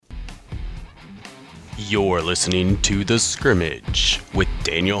You're listening to The Scrimmage with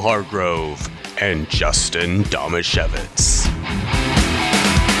Daniel Hargrove and Justin Domashevitz.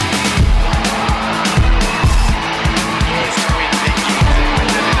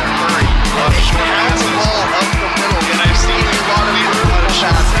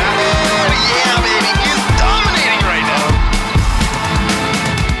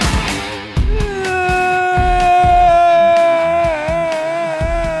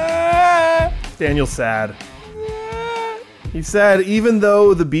 Daniel's sad. He's sad even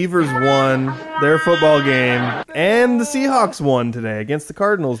though the Beavers won their football game and the Seahawks won today against the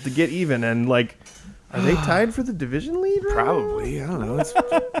Cardinals to get even. And, like, are they tied for the division lead? Right? Probably. I don't know.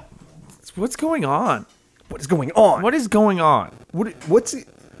 What's going on? What is going on? What is going on? What's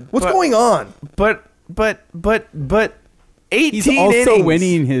going on? But 18 He's also innings.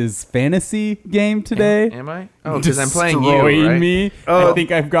 winning his fantasy game today. Am I? Oh, because I'm playing you, Destroying right? me. I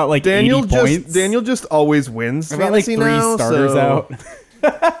think I've got like 80 points. Daniel just always wins. I've got like 3 now, starters out.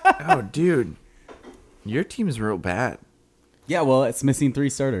 Oh, dude. Your team's real bad. Yeah, well, it's missing 3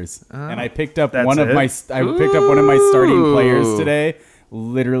 starters, and I picked up That's one of it? my starting players today,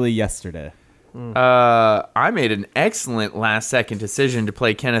 literally yesterday. I made an excellent last-second decision to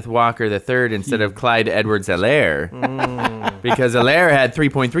play Kenneth Walker III instead of Clyde Edwards-Helaire because Helaire had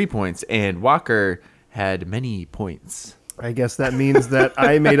 3.3 points and Walker had many points. I guess that means that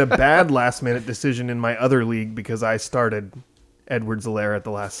I made a bad last-minute decision in my other league because I started Edwards-Helaire at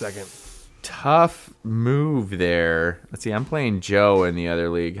the last second. Tough move there. Let's see, I'm playing Joe in the other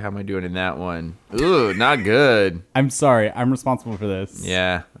league. How am I doing in that one? Ooh, not good. I'm sorry, I'm responsible for this.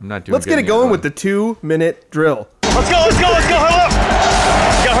 Yeah, I'm not doing Let's good get in it the other going one. with the 2-minute drill. Let's go, hurry up!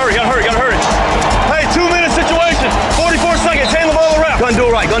 Gotta hurry. Hey, 2-minute situation, 44 seconds, hand the ball around. Gonna do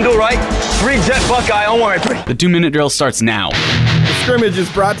it right. 3 jet Buckeye, don't worry. The 2-minute drill starts now. The scrimmage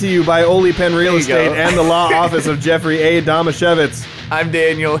is brought to you by Ole Penn Real There you Estate go. and the law office of Jeffrey A. Domashevitz. I'm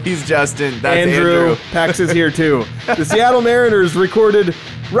Daniel, he's Justin, that's Andrew Andrew. Pax is here too. The Seattle Mariners recorded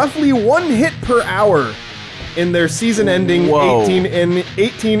roughly 1 hit per hour in their season-ending Whoa.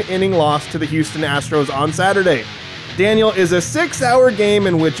 18-inning loss to the Houston Astros on Saturday. Daniel, is a 6-hour game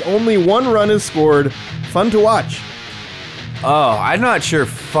in which only 1 run is scored fun to watch? Oh, I'm not sure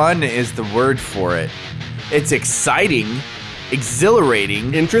fun is the word for it. It's exciting,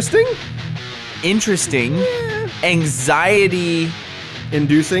 exhilarating, Interesting? interesting, anxiety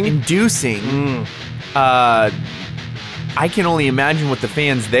Inducing? inducing. I can only imagine what the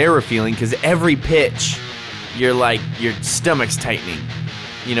fans there were feeling because every pitch, you're like, your stomach's tightening.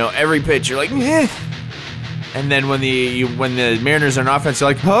 You know, every pitch, you're like, eh. And then when the Mariners are on offense, you're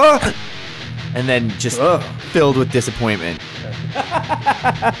like, huh? And then just filled with disappointment.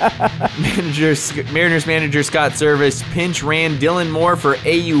 Mariners manager Scott Service pinch ran Dylan Moore for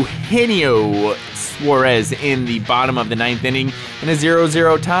Eugenio Suarez in the bottom of the 9th inning in a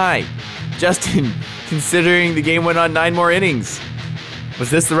 0-0 tie. Justin, considering the game went on 9 more innings, was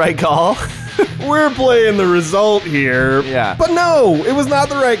this the right call? We're playing the result here. Yeah. But no, it was not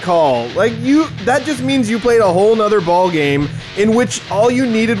the right call. That just means you played a whole nother ball game in which all you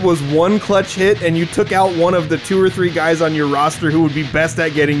needed was 1 clutch hit and you took out one of the 2 or 3 guys on your roster who would be best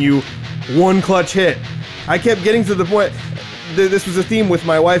at getting you 1 clutch hit. I kept getting to the point, this was a theme with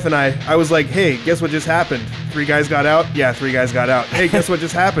my wife and I was like, hey, guess what just happened? 3 guys got out? Yeah, 3 guys got out. Hey, guess what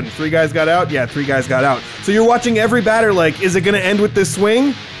just happened? 3 guys got out? Yeah, 3 guys got out. So you're watching every batter like, is it going to end with this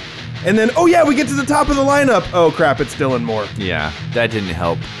swing? And then, oh yeah, we get to the top of the lineup. Oh crap, it's Dylan Moore. Yeah, that didn't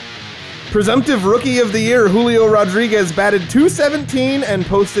help. Presumptive Rookie of the Year, Julio Rodriguez batted .217 and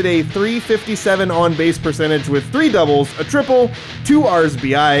posted a .357 on-base percentage with 3 doubles, a triple, 2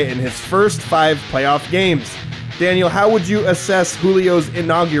 RBI in his first 5 playoff games. Daniel, how would you assess Julio's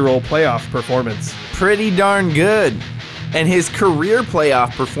inaugural playoff performance? Pretty darn good. And his career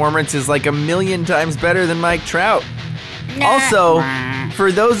playoff performance is like 1,000,000 times better than Mike Trout. Also,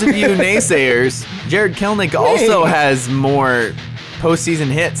 for those of you naysayers, Jared Kelenic also has more postseason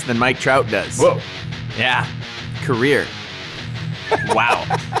hits than Mike Trout does. Whoa. Yeah, career. Wow.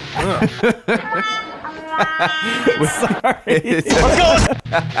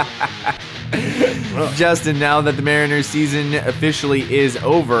 Justin, now that the Mariners season officially is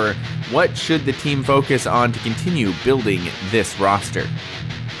over, what should the team focus on to continue building this roster?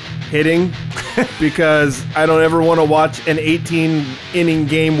 Hitting, because I don't ever want to watch an 18-inning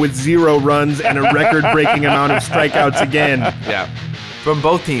game with 0 runs and a record-breaking amount of strikeouts again. Yeah. From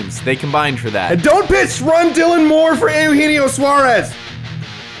both teams, they combined for that. And don't pitch run Dylan Moore for Eugenio Suarez.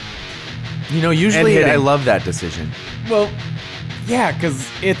 You know, usually hitting. I love that decision. Well, yeah, because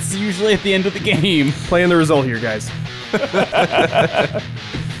it's usually at the end of the game. Playing the result here, guys.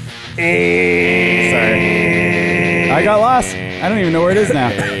 Sorry. I got lost. I don't even know where it is now.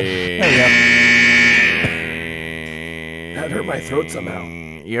 There we go. That hurt my throat somehow.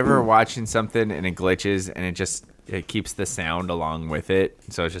 You ever watching something and it glitches and it keeps the sound along with it?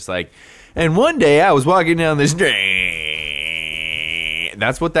 So it's just like, and one day I was walking down the street.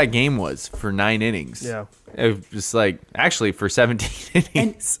 That's what that game was for 9 innings. Yeah. It was just like, actually for 17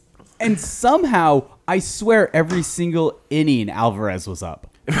 innings. And somehow, I swear every single inning Alvarez was up.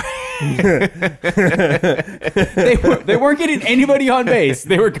 They weren't getting anybody on base.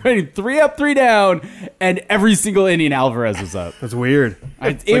 They were getting 3 up, 3 down, and every single inning Alvarez was up. That's weird.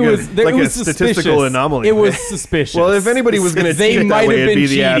 It was statistical suspicious. anomaly. It was suspicious. Well, if anybody was going to cheat it that way, it'd be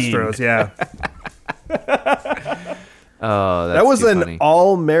the Astros. Yeah. Oh, that's That was an funny.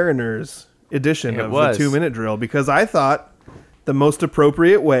 all Mariners edition It of was. the 2-minute drill because I thought the most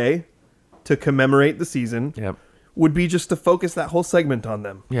appropriate way to commemorate the season Yep. would be just to focus that whole segment on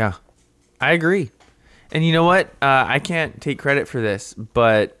them. Yeah, I agree. And you know what? I can't take credit for this,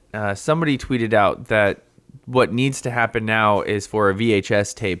 but somebody tweeted out that what needs to happen now is for a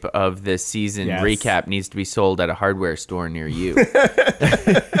VHS tape of this season recap needs to be sold at a hardware store near you.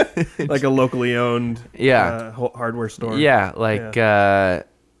 Like a locally owned hardware store. Yeah, like, My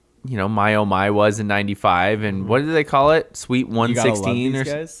Oh My was in 95, and what did they call it? Sweet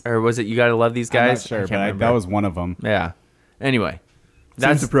 116 or was it You Gotta Love These Guys? I'm not sure, but that was one of them. Yeah. Anyway.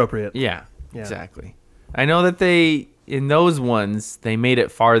 Seems appropriate. Yeah, exactly. I know that in those ones, they made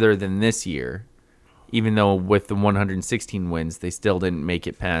it farther than this year. Even though with the 116 wins, they still didn't make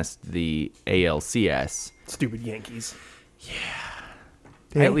it past the ALCS. Stupid Yankees.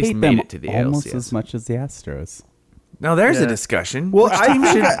 They at least made it to the almost ALCS. as much as the Astros. Now there's a discussion. Well, Which I team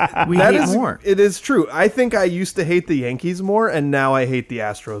think should we that hate is- more? It is true. I think I used to hate the Yankees more, and now I hate the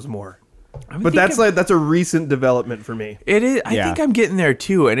Astros more. But that's a recent development for me. It is. I think I'm getting there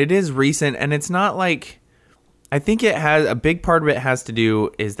too, and it is recent, and it's not like. I think it has a big part of it has to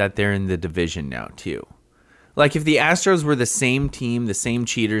do is that they're in the division now too. Like if the Astros were the same team, the same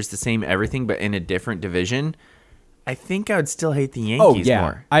cheaters, the same everything, but in a different division, I think I would still hate the Yankees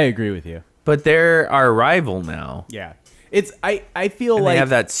more. I agree with you. But they're our rival now. Yeah. It's I feel And like they have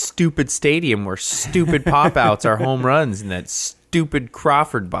that stupid stadium where stupid pop outs are home runs and that stupid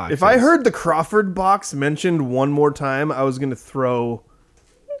Crawford box. If I heard the Crawford box mentioned one more time, I was going to throw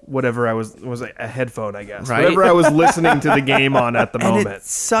whatever I was a headphone, I guess. Right? Whatever I was listening to the game on at the And moment. it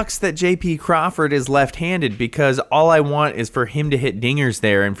sucks that JP Crawford is left-handed because all I want is for him to hit dingers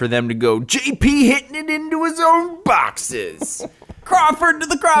there and for them to go, JP hitting it into his own boxes. Crawford to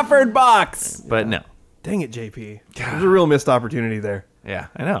the Crawford box. But no. Dang it, JP. There's a real missed opportunity there. Yeah,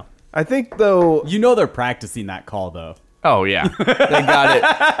 I know. I think, though... You know they're practicing that call, though. Oh, yeah. They got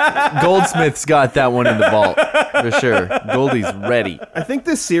it. Goldsmith's got that one in the vault, for sure. Goldie's ready. I think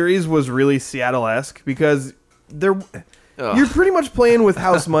this series was really Seattle-esque because you're pretty much playing with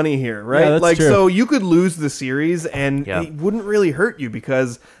house money here, right? Yeah, that's like true. So you could lose the series and Yeah. it wouldn't really hurt you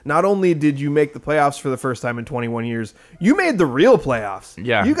because not only did you make the playoffs for the first time in 21 years, you made the real playoffs.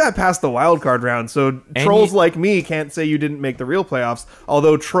 Yeah. You got past the wild card round, so trolls like me can't say you didn't make the real playoffs,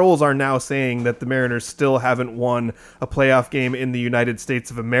 although trolls are now saying that the Mariners still haven't won a playoff game in the United States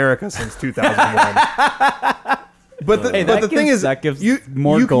of America since 2001. But the thing is, that gives you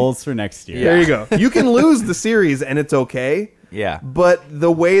more you can- goals for next year. There you go. You can lose the series and it's okay. Yeah. But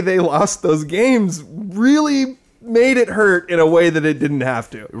the way they lost those games really made it hurt in a way that it didn't have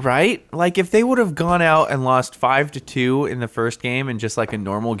to. Right? Like, if they would have gone out and lost 5-2 in the first game in just like a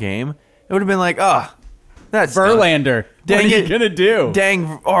normal game, it would have been like, oh, that's Verlander. Dang what are it. you gonna do?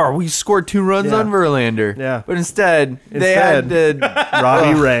 Dang, we scored 2 runs Yeah. on Verlander. Yeah. But instead they had to...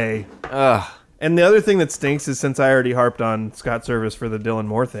 Robbie Ray. And the other thing that stinks is since I already harped on Scott Service for the Dylan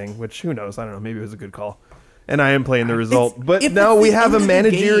Moore thing, which who knows, I don't know, maybe it was a good call. And I am playing the result. But if now it's we the have end a of the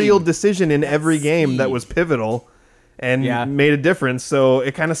managerial game, decision in every game that see. was pivotal and Yeah. made a difference. So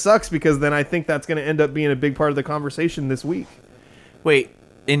it kind of sucks because then I think that's going to end up being a big part of the conversation this week. Wait,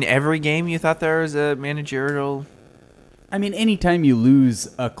 in every game you thought there was a managerial... I mean, anytime you lose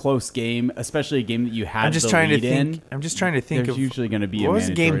a close game, especially a game that you had I'm just the trying to lead think. in, I'm just trying to think there's of usually going to be what a was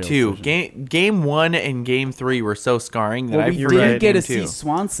game managerial 2. decision. Game 1 and game 3 were so scarring that Well, I we forget didn't get game to see 2.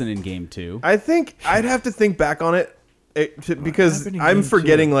 Swanson in game 2. I think I'd have to think back on it, because happened in I'm game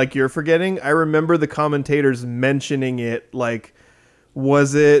forgetting like you're forgetting. I remember the commentators mentioning it like,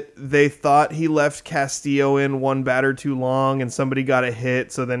 was it they thought he left Castillo in one batter too long and somebody got a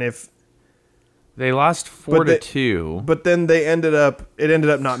hit, so then if They lost 4-2. But then it ended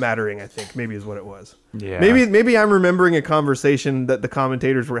up not mattering, I think, maybe is what it was. Yeah. Maybe I'm remembering a conversation that the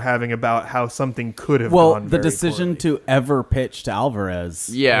commentators were having about how something could have gone the very decision poorly. to ever pitch to Alvarez.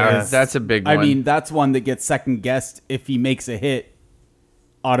 Yeah, that's a big one. I mean, that's one that gets second guessed if he makes a hit.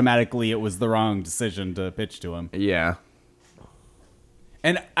 Automatically, it was the wrong decision to pitch to him. Yeah.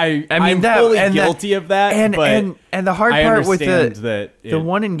 And I'm that- fully and that- guilty of that. And but and the hard I part with understand the that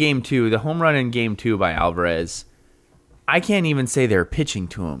one in game 2, the home run in game 2 by Alvarez, I can't even say they're pitching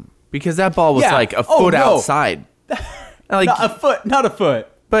to him because that ball was Yeah. like a Oh, foot no. outside. Like, not a foot.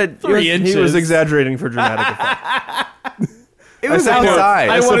 but 3 inches. He was exaggerating for dramatic effect. it was support- outside.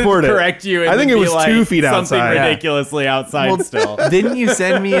 I I wanted support to it. correct you. And I think then it be was like 2 feet outside. Something Yeah. ridiculously outside still. Didn't you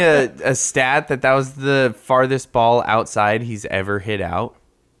send me a stat that was the farthest ball outside he's ever hit out?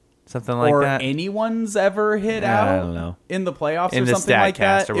 Something like or that. anyone's ever hit Yeah, out I don't know. in the playoffs In or the something like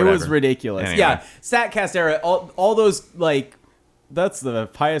StatCast that. or It was whatever. ridiculous. Anyway. Yeah, StatCast era, all those like that's the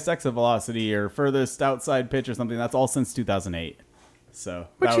highest exit velocity or furthest outside pitch or something. That's all since 2008. So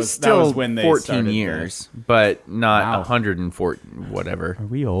Which that is was still that was when they 14 started years, but not Wow. 104 whatever. Are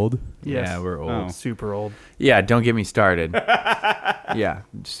we old? Yes. Yeah, we're old. Oh. Super old. Yeah, don't get me started. Yeah,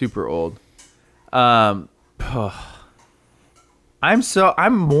 super old. I'm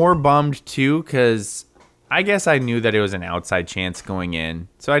more bummed too because I guess I knew that it was an outside chance going in,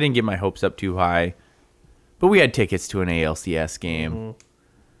 so I didn't get my hopes up too high. But we had tickets to an ALCS game.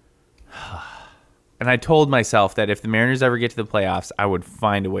 And I told myself that if the Mariners ever get to the playoffs, I would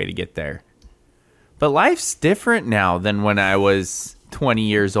find a way to get there. But life's different now than when I was 20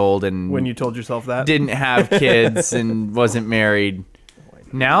 years old and When you told yourself that? didn't have kids and wasn't married.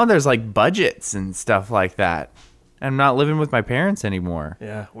 Now there's like budgets and stuff like that. I'm not living with my parents anymore.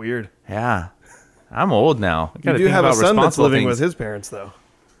 Yeah, weird. Yeah. I'm old now. I You gotta do think have a about son that's responsible living things. with his parents, though.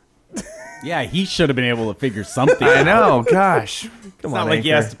 Yeah, he should have been able to figure something. I know. Gosh. It's not like he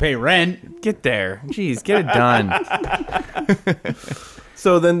has to pay rent. Get there. Jeez, get it done.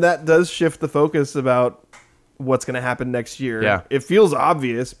 So then that does shift the focus about what's going to happen next year. Yeah. It feels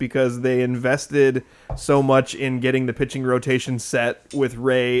obvious because they invested so much in getting the pitching rotation set with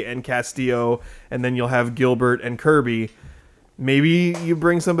Ray and Castillo, and then you'll have Gilbert and Kirby. Maybe you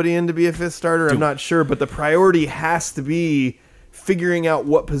bring somebody in to be a fifth starter. I'm not sure, but the priority has to be figuring out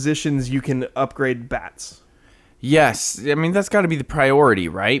what positions you can upgrade bats. Yes. I mean, that's got to be the priority,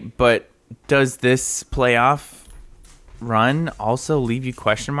 right? But does this playoff run also leave you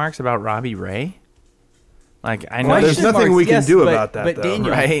question marks about Robbie Ray? Like, I know Well, there's he's- nothing we can do but- about that, But though.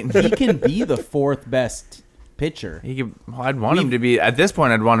 Daniel, Right. he can be the fourth best pitcher. He could, well, I'd want him to be at this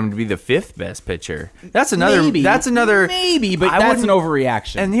point. I'd want him to be the fifth best pitcher. That's another. Maybe. That's another. Maybe, but I that's an wouldn't-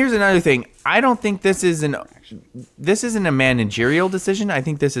 overreaction. And here's another thing. I don't think this is This isn't a managerial decision. I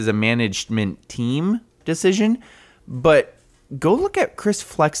think this is a management team decision. But go look at Chris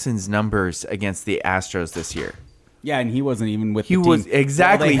Flexen's numbers against the Astros this year. yeah, and he wasn't even with He the team. was-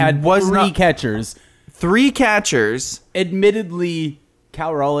 exactly, Well, they had he was three not- catchers. 3 catchers. Admittedly,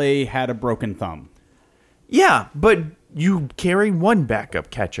 Cal Raleigh had a broken thumb. Yeah, but you carry 1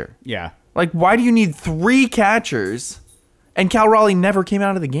 backup catcher. Yeah. Like, why do you need 3 catchers? And Cal Raleigh never came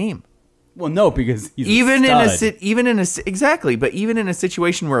out of the game. Well, no, because he's Even a in stud. exactly, but even in a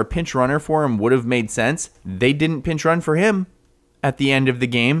situation where a pinch runner for him would have made sense, they didn't pinch run for him at the end of the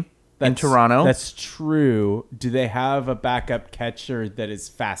game in Toronto. That's true. Do they have a backup catcher that is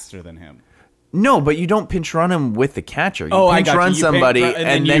faster than him? No, but you don't pinch run him with the catcher. You I pinch got you. run You pinch somebody run-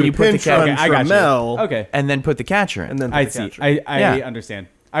 and then you put the pinch run catcher I got you. Trammell, Okay. and then put the catcher in. and then I the see. catcher. I Yeah. understand.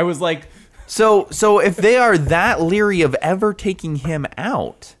 I was like, So if they are that leery of ever taking him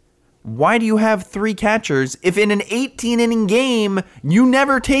out, why do you have 3 catchers if in an 18-inning game you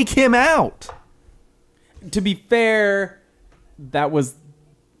never take him out? to be fair, that was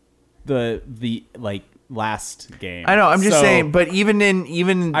the like last game. I know, I'm just So, saying, but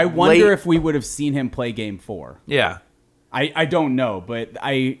even I wonder late- if we would have seen him play game 4. yeah. I don't know, but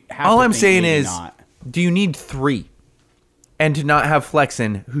I have All to I'm think saying maybe is, not. do you need 3? And to not have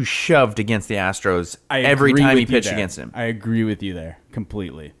Flexen, who shoved against the Astros I every agree time he with you pitched there. against him. I agree with you there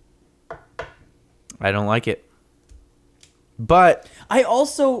completely. I don't like it. But I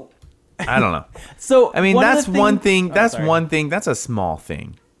also I don't know. so I mean, one of that's the one thing- thing. Oh, That's sorry. one thing. That's a small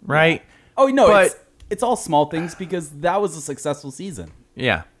thing, right? Oh no, But- it's all small things because that was a successful season.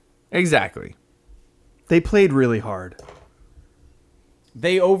 Yeah, exactly. They played really hard.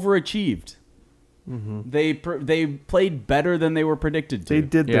 They overachieved. They played better than they were predicted to. They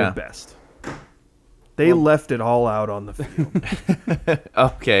did Yeah. their best. They left it all out on the field.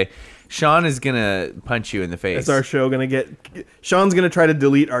 Okay. Sean is gonna punch you in the face. Is our show gonna get? Sean's gonna try to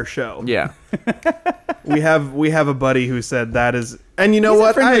delete our show. Yeah. We have a buddy who said that is, and you know He's a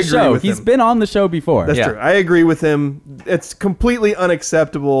what? friend I of the agree show. with He's him. been on the show before. That's Yeah. true. I agree with him. It's completely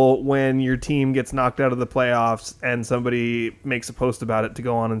unacceptable when your team gets knocked out of the playoffs and somebody makes a post about it to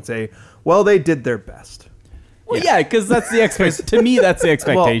go on and say, "Well, they did their best." Well, yeah, because that's the to me, that's the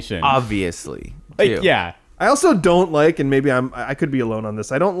expectation. Well, obviously. Like, too. yeah. I also don't like, and maybe I could be alone on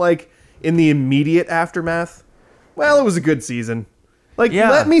this. I don't like in the immediate aftermath. Well, it was a good season. Like,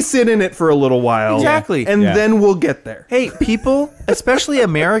 Yeah. let me sit in it for a little while. Exactly. And Yeah. then we'll get there. Hey, people, especially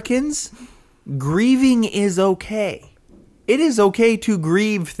Americans, grieving is okay. It is okay to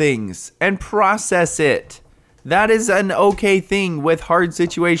grieve things and process it. That is an okay thing with hard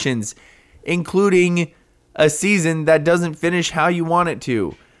situations, including a season that doesn't finish how you want it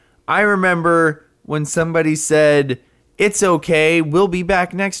to. I remember when somebody said, "It's okay, we'll be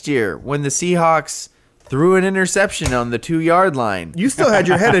back next year," when the Seahawks threw an interception on the 2-yard line. You still had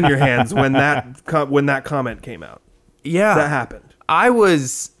your head in your hands when that comment came out. Yeah. That happened. I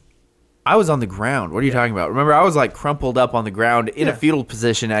was on the ground. What are you talking about? Remember, I was like crumpled up on the ground in a Yeah. fetal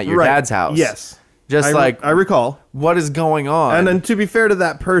position at your Right. dad's house. Yes. Just I recall. what is going on? And then to be fair to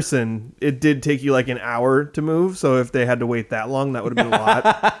that person, it did take you like an hour to move. So if they had to wait that long, that would have been a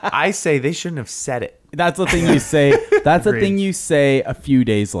lot. I say they shouldn't have said it. That's the thing you say. That's the Agreed. thing you say a few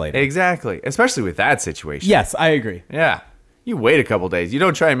days later. Exactly. Especially with that situation. Yes, I agree. Yeah. You wait a couple days. You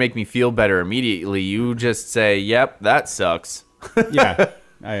don't try and make me feel better immediately. You just say, "Yep, that sucks. Yeah.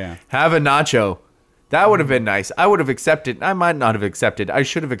 I am. Have a nacho." That would have been nice. I would have accepted. I might not have accepted. I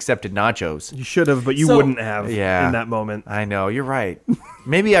should have accepted nachos. You should have, but you So- wouldn't have Yeah. in that moment. I know. You're right.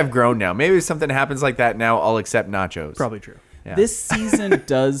 Maybe I've grown now. Maybe if something happens like that now, I'll accept nachos. Probably true. Yeah. This season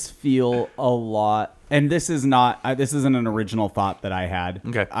does feel a lot, and this isn't an original thought that I had.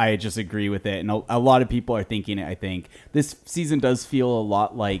 Okay. I just agree with it, and a lot of people are thinking it. I think this season does feel a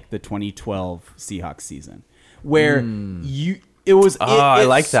lot like the 2012 Seahawks season, where I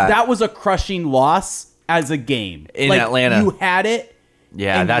like that. That was a crushing loss as a game In Like, Atlanta. You had it.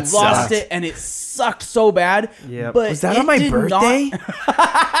 Yeah, and that you lost sucked. it, and it sucked so bad. Yep. But Was that it on my did birthday?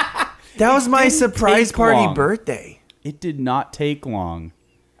 not- That was my didn't surprise take party long. birthday. It did not take long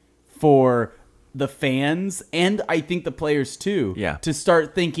for the fans and I think the players too Yeah. to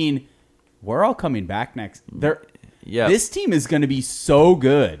start thinking we're all coming back next. Yeah. This team is going to be so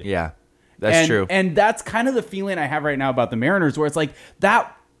good. Yeah. That's true. And that's kind of the feeling I have right now about the Mariners, where it's like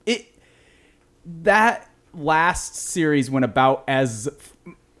that last series went about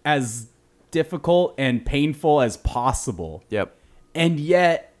as difficult and painful as possible. Yep. And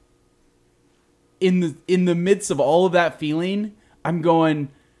yet, in the midst of all of that feeling, I'm going,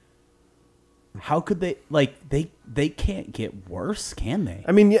 how could they they can't get worse, can they?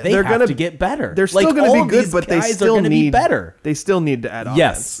 I mean, yeah, they they're have gonna to get better. They're still Like, going all to of be good, these but they guys are still gonna need be better. They still need to add on.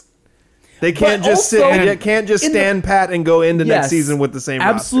 Yes. They can't But just also- sit. They can't just in the- stand pat and go into Yes, next season with the same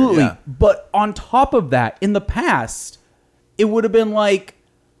roster. absolutely. Yeah. But on top of that, in the past, it would have been like,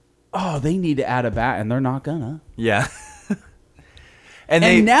 oh, they need to add a bat, and they're not gonna. Yeah.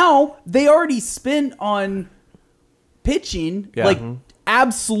 And now they already spent on pitching, Yeah. like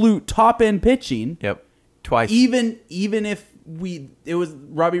absolute top end pitching. Yep. Twice. Even if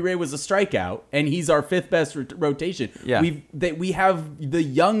Robbie Ray was a strikeout, and he's our fifth best rotation. Yeah. We have the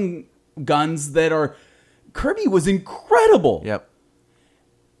young guns that are. Kirby was incredible. Yep.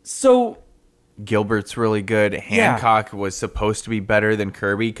 So Gilbert's really good. Hancock was supposed to be better than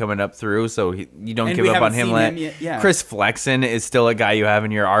Kirby coming up through, so you don't And give we up on haven't him. seen him yet, yeah. Chris Flexen is still a guy you have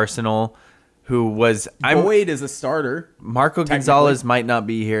in your arsenal who was... Boyd is a starter, Marco Gonzalez might not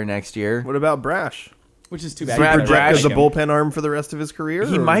be here next year. What about Brash? which is too bad. Brad You Brash As a him bullpen arm for the rest of his career?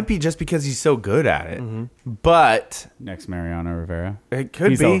 He or- might be just because he's so good at it. But next Mariano Rivera. it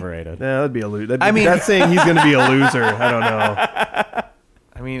could He's be. overrated. Yeah, that'd be a loser. I mean- that's saying he's going to be a loser. I don't know.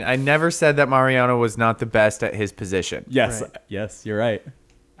 I mean, I never said that Mariano was not the best at his position. Yes, Right. yes, you're right.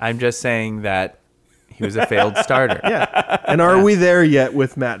 I'm just saying that he was a failed starter. Yeah. And are we there yet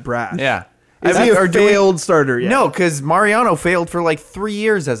with Matt Brash? Yeah. Is I he mean, a or do we- failed starter yet? No, because Mariano failed for like 3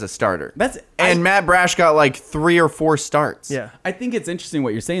 years as a starter. And Matt Brash got like 3 or 4 starts. Yeah. I think it's interesting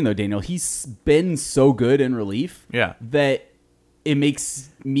what you're saying though, Daniel. He's been so good in relief, Yeah. that it makes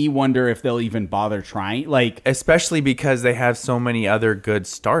me wonder if they'll even bother trying. Like, Especially because they have so many other good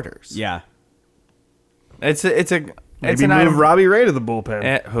starters. yeah, It's Maybe an move item. Robbie Ray to the bullpen.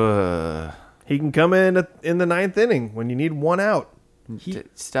 Eh, He can come in the 9th inning when you need one out.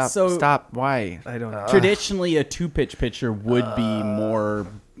 stop. So- Stop. Why? I don't know. traditionally a 2-pitch pitcher would be more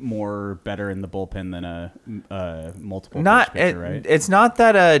more better in the bullpen than a multiple Not pitch pitcher, right? It's not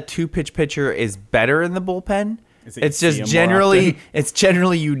that a 2-pitch pitcher is better in the bullpen. It's just generally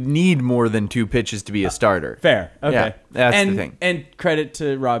you need more than 2 pitches to be a starter. Fair. Okay. Yeah, that's and, the thing. And credit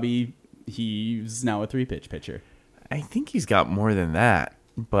to Robbie, he's now a 3-pitch pitcher. I think he's got more than that.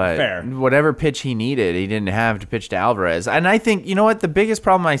 But Fair. Whatever pitch he needed, he didn't have to pitch to Alvarez. And I think, you know what, the biggest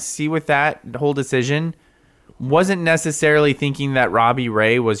problem I see with that whole decision wasn't necessarily thinking that Robbie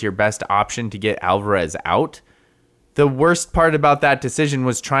Ray was your best option to get Alvarez out. The worst part about that decision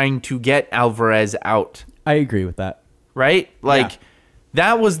was trying to get Alvarez out. I agree with that. Right? Like,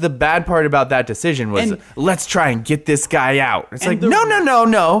 that was the bad part about that decision was, let's try and get this guy out. It's like,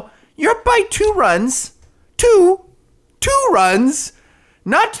 no. You're up by 2 runs. 2 runs.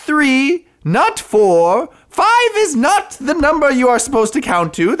 Not 3, not 4. 5 is not the number you are supposed to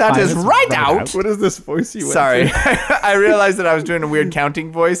count to. That is right out. What is this voice you went Sorry. to? I realized that I was doing a weird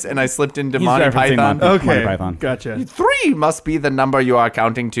counting voice, and I slipped into He's Monty referencing Python. Monty Okay, Python. gotcha. 3 must be the number you are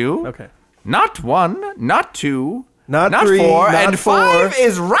counting to. Okay. Not 1, not 2, Not 3, 4, and not 5 4.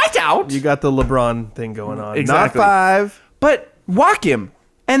 is right out. You got the LeBron thing going on. Exactly. Not 5. But walk him,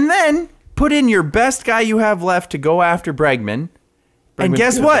 and then put in your best guy you have left to go after Bregman. And Bregman's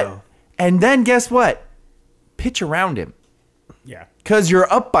guess good, what? though. And then guess what? Pitch around him. Yeah. Because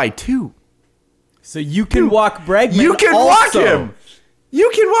you're up by 2. So you can walk Bregman. You can walk also. him.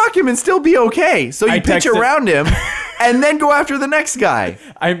 You can walk him and still be okay. So you I pitch texted- around him and then go after the next guy.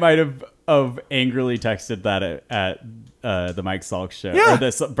 I might have angrily texted that at the Mike Salk show, Yeah. or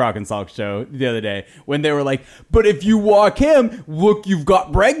the Brock and Salk show the other day when they were like, but if you walk him, look, you've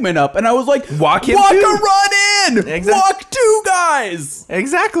got Bregman up. And I was like, Walk him walk too. a run in. Exactly. Walk 2 guys.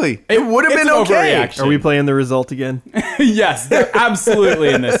 Exactly. It would have It's been an okay. overreaction. Are we playing the result again? Yes, they're absolutely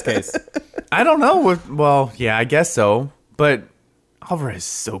in this case. I don't know. Well, yeah, I guess so. But Alvarez is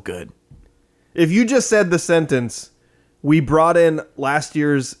so good. If you just said the sentence, we brought in last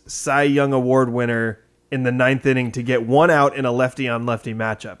year's Cy Young Award winner in the 9th inning to get 1 out in a lefty-on-lefty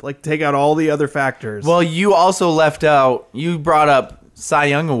matchup. Like, take out all the other factors. Well, you also left out, you brought up Cy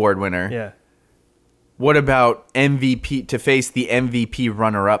Young Award winner. yeah. What about MVP to face the MVP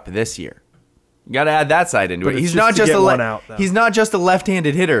runner-up this year? You got to add that side into But it. it's He's just not to just get a one out, though. he's not just a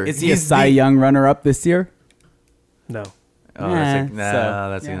left-handed hitter. Is he a He's Cy Young runner-up this year? No. Oh,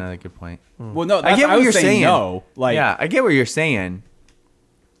 that's another good point. Well, no, I get what was you're saying. No, like, Yeah, I get what you're saying.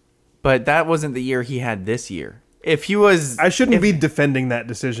 But that wasn't the year he had this year. If he was... I shouldn't be defending that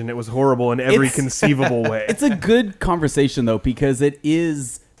decision. It was horrible in every It's- conceivable way. it's a good conversation though because it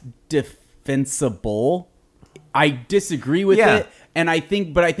is defensible. I disagree with Yeah. it, and I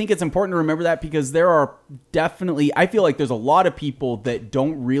think it's important to remember that because there are definitely, I feel like there's a lot of people that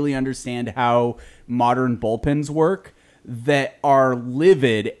don't really understand how modern bullpens work that are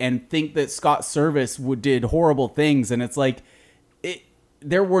livid and think that Scott Service did horrible things, and it's like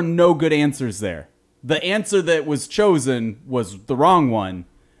there were no good answers there. The answer that was chosen was the wrong one,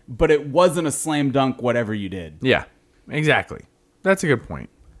 but it wasn't a slam dunk whatever you did. Yeah, exactly. That's a good point.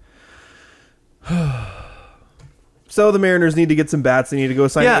 So the Mariners need to get some bats. They need to go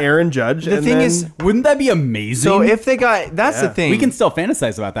sign Yeah. Aaron Judge. The and thing then, is, Wouldn't that be amazing? so if they got... That's the Yeah. thing. we can still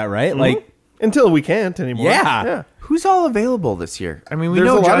fantasize about that, right? Like, until we can't anymore. Yeah. Who's all available this year? I mean, we There's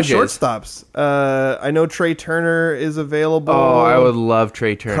know a lot of Judge is. shortstops. I know Trey Turner is available. Oh, I would love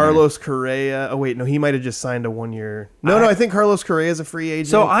Trey Turner. Carlos Correa. Oh wait, no, he might have just signed a 1 year. No, I think Carlos Correa is a free agent.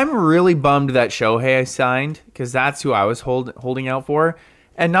 So I'm really bummed that Shohei signed because that's who I was holding out for.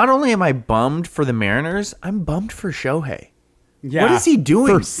 And not only am I bummed for the Mariners, I'm bummed for Shohei. yeah, What is he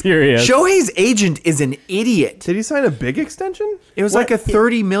doing? For serious. Shohei's agent is an idiot. did he sign a big extension? It was like a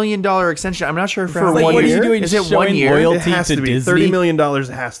 $30 million extension. I'm not sure for how one many what is he year? doing? Is it Showing 1 year? loyalty It has to to be Disney? $30 million.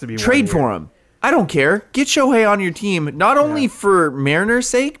 Has to be Trade 1 year. for him. I don't care. Get Shohei on your team, not only for Mariners'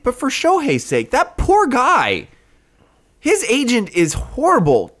 sake, but for Shohei's sake. That poor guy. His agent is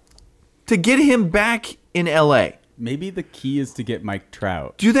horrible. To get him back in LA. Maybe the key is to get Mike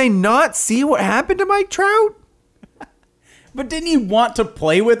Trout. Do they not see what happened to Mike Trout? But didn't he want to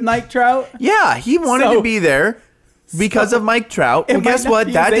play with Mike Trout? Yeah, he wanted So- to be there because of Mike Trout. It Well, guess might not what?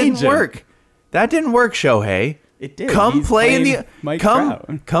 be That his didn't agent. work. That didn't work, Shohei. It did. Come He's play in playing the Mike Trout.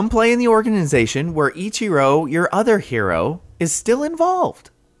 come play in the organization where Ichiro, your other hero, is still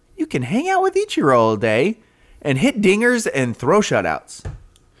involved. You can hang out with Ichiro all day and hit dingers and throw shutouts.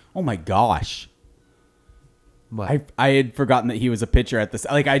 Oh my gosh. What? I had forgotten that he was a pitcher at this.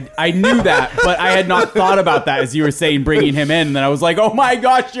 Like I knew that, but I had not thought about that as you were saying bringing him in. And then I was like, oh my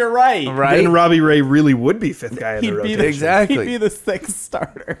gosh, you're right. Right? Then Robbie Ray really would be fifth guy in the He'd be rotation. the, Exactly. He'd be the 6th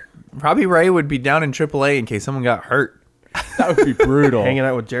starter. Robbie Ray would be down in AAA in case someone got hurt. That would be brutal. Hanging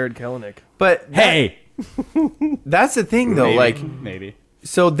out with Jared Kelenic. But Hey, that's the thing, though. maybe.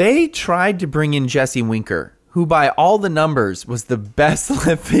 So they tried to bring in Jesse Winker, who by all the numbers was the best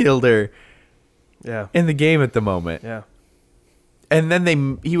left fielder Yeah. in the game at the moment. Yeah. And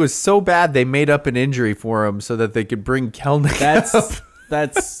then he was so bad they made up an injury for him so that they could bring Kelnick up.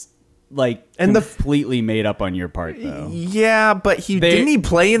 That's like And completely made up on your part, though. Yeah, but didn't he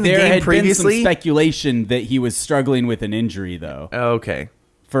play in the there game had previously? Been some speculation that he was struggling with an injury, though, Okay.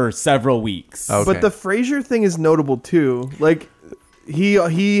 for several weeks. Okay. But the Frazier thing is notable too. Like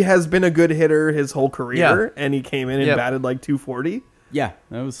he has been a good hitter his whole career, and he came in and batted like 240. Yeah,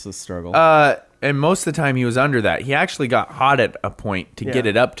 that was a struggle. And most of the time he was under that. He actually got hot at a point to get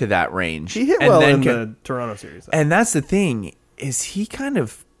it up to that range. He hit and well then in the Toronto series. Though. And that's the thing, is he kind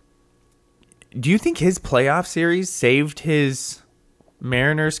of... Do you think his playoff series saved his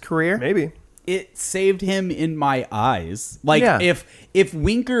Mariners career? Maybe. It saved him in my eyes. Like if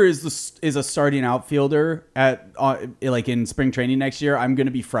Winker is a starting outfielder at like in spring training next year, I'm going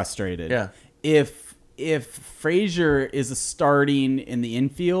to be frustrated. Yeah. If Frazier is a starting in the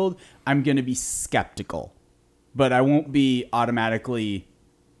infield, I'm going to be skeptical. But I won't be automatically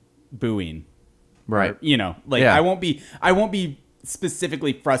booing. Right. Or, like I won't be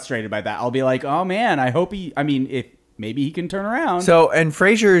specifically frustrated by that. I'll be like, "Oh man, I hope if maybe he can turn around." So, and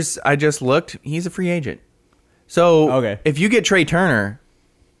Frazier's, I just looked, he's a free agent. So, Okay. if you get Trey Turner,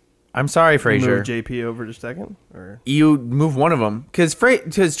 I'm sorry, Frazier. Move JP over to second, or You move one of them because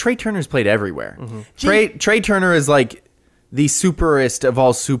Trey Turner's played everywhere. Mm-hmm. Trey Turner is like the superest of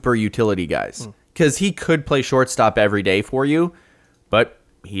all super utility guys because he could play shortstop every day for you, but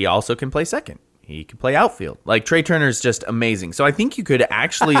he also can play second. He can play outfield. Like Trey Turner's just amazing. So I think you could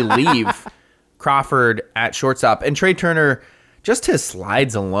actually leave Crawford at shortstop, and Trey Turner, just his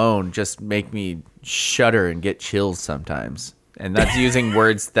slides alone just make me shudder and get chills sometimes. And that's using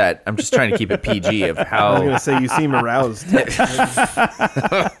words that I'm just trying to keep it PG of I was how gonna say you seem aroused.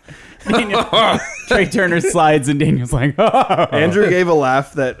 Trey Turner slides and Daniel's like, "Oh." Andrew gave a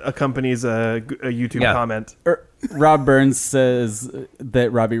laugh that accompanies a YouTube comment. Rob Burns says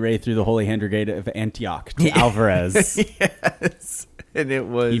that Robbie Ray threw the holy hand grenade of Antioch to Alvarez. yes. And it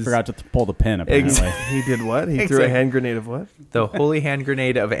was He forgot to pull the pin, apparently. He did what? He threw a Exactly. hand grenade of what? the holy hand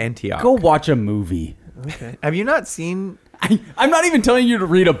grenade of Antioch. Go watch a movie. Okay. Have you not seen I'm not even telling you to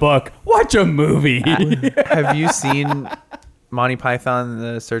read a book. Watch a movie. have you seen Monty Python,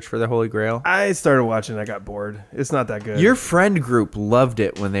 The Search for the Holy Grail? I started watching. I got bored. It's not that good. Your friend group loved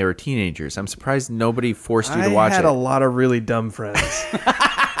it when they were teenagers. I'm surprised nobody forced you to watch I had it. a lot of really dumb friends.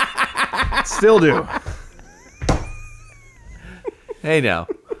 Still do. Hey now.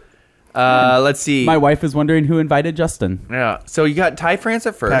 Let's see. My wife is wondering who invited Justin. Yeah. So you got Ty France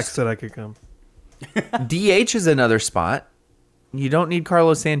at Pax first. said I could come. DH is another spot. You don't need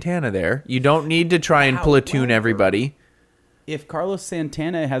Carlos Santana there. You don't need to try and platoon everybody. If Carlos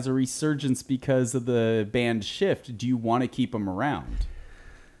Santana has a resurgence because of the band shift, do you want to keep him around?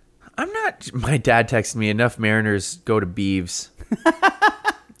 I'm not. My dad texted me, enough Mariners go to Beeves.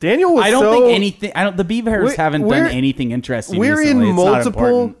 Daniel was I don't so, think anything. The Beavers haven't done we're- anything interesting. We're recently. in It's not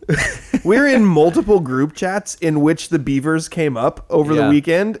multiple. important. We're in multiple group chats in which the Beavers came up over the Yeah.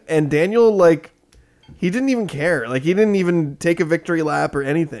 weekend, and Daniel he didn't even care. Like he didn't even take a victory lap or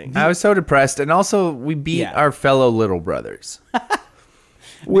anything. I was so depressed, and also we beat Yeah. our fellow little brothers.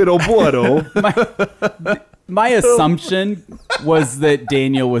 Widow Bodo. My assumption was that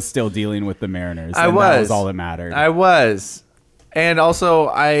Daniel was still dealing with the Mariners. I and was. That was all that mattered. I was. And also,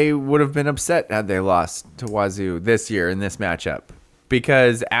 I would have been upset had they lost to Wazoo this year in this matchup.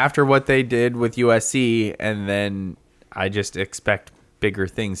 Because after what they did with USC, and then I just expect bigger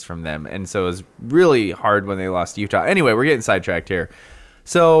things from them. And so it was really hard when they lost to Utah. Anyway, we're getting sidetracked here.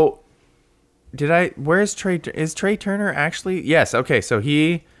 So, where's Trey? Is Trey Turner actually? Yes, okay, so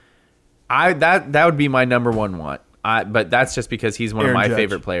that would be my number one want. But that's just because he's one Aaron of my Judge.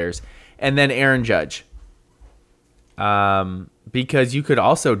 favorite players. And then Aaron Judge. Because you could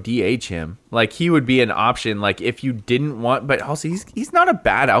also DH him. Like he would be an option. Like if you didn't want, but also he's not a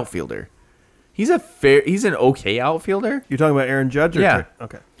bad outfielder. He's an okay outfielder. You're talking about Aaron Judge? Or Yeah.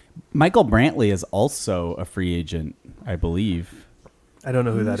 Okay. Michael Brantley is also a free agent, I believe. I don't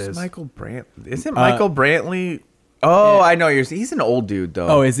know who that Who's is. Michael Brantley? Isn't Michael Brantley? Oh, I know. He's an old dude though.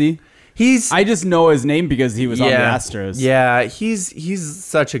 Oh, is he? He's I just know his name because he was on the Astros. Yeah, he's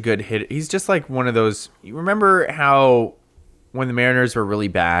such a good hitter. He's just like one of those. You remember how when the Mariners were really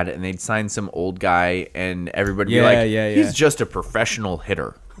bad and they'd sign some old guy and everybody would be like, Yeah. he's just a professional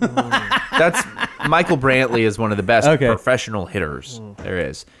hitter. That's Michael Brantley is one of the best Okay. professional hitters there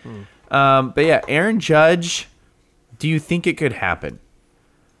is. But yeah, Aaron Judge. Do you think it could happen?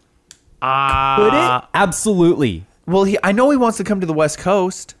 Could it? Absolutely. Well, I know he wants to come to the West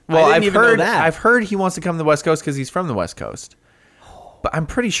Coast. Well, didn't even know that. I've heard he wants to come to the West Coast because he's from the West Coast. But I'm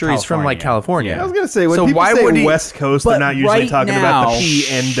pretty sure he's from like California. I was gonna say when So people why say would he- West Coast, they're But not usually right talking about now- the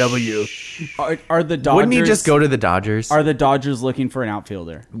PNW. Are the Dodgers? Wouldn't he just go to the Dodgers? Are the Dodgers looking for an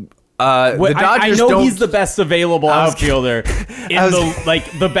outfielder? The I Dodgers know don't. he's the best available outfielder in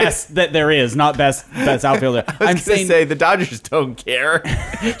the best that there is, not best outfielder. I was gonna say the Dodgers don't care.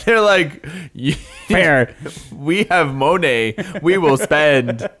 They're like, fair. We have Monet. We will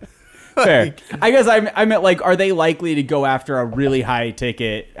spend. Fair. I guess I meant like, are they likely to go after a really high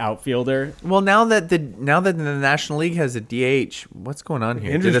ticket outfielder? Well, now that the National League has a DH, what's going on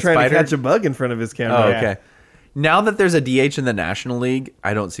here? Andrew's Did a trying spider? to catch a bug in front of his camera. Oh, okay. Now that there's a DH in the National League,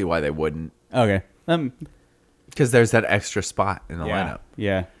 I don't see why they wouldn't. Okay. Because there's that extra spot in the lineup.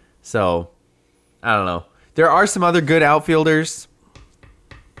 Yeah. So, I don't know. There are some other good outfielders.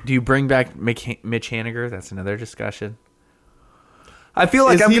 Do you bring back Mitch Haniger? That's another discussion. I feel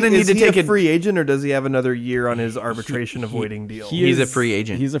like I'm going to need to take a free agent, or does he have another year on his arbitration avoiding deal? He's a free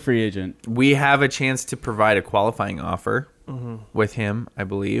agent. He's a free agent. We have a chance to provide a qualifying offer with him, I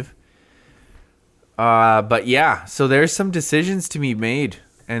believe. But yeah, so there's some decisions to be made,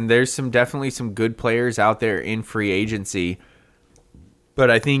 and there's definitely some good players out there in free agency. But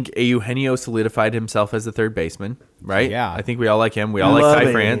I think Eugenio solidified himself as the third baseman, right? Yeah. I think we all like him. We all like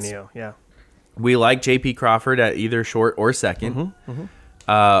Ty France. Yeah. We like J.P. Crawford at either short or second.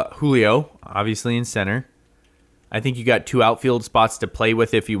 Julio, obviously in center. I think you got 2 outfield spots to play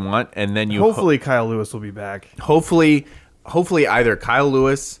with if you want, and then you Hopefully Kyle Lewis will be back. hopefully either Kyle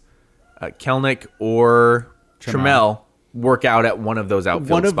Lewis, Kelnick, or Trammell work out at one of those outfield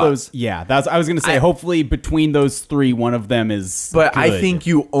One of spots. those, yeah. I was going to say, hopefully between those 3, one of them is. But I good. think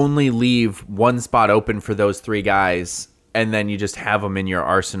you only leave one spot open for those 3 guys, and then you just have them in your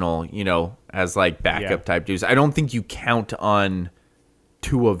arsenal, as like backup type dudes. I don't think you count on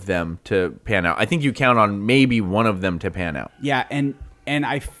 2 of them to pan out. I think you count on maybe one of them to pan out. Yeah, and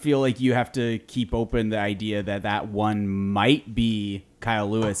I feel like you have to keep open the idea that one might be Kyle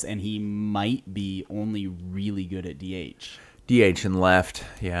Lewis, and he might be only really good at DH. DH and left,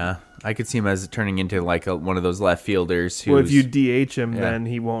 yeah. I could see him as turning into like one of those left fielders. Well, if you DH him, then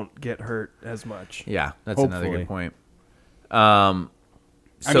he won't get hurt as much. Yeah, that's another Hopefully. good point. So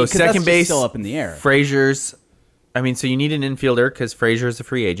 'cause that's second just base still up in the air. Frazier's. So you need an infielder because Frazier's a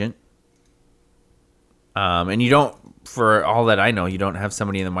free agent. And you don't, for all that I know, you don't have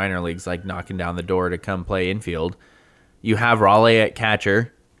somebody in the minor leagues like knocking down the door to come play infield. You have Raleigh at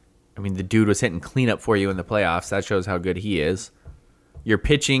catcher. The dude was hitting cleanup for you in the playoffs. That shows how good he is. You're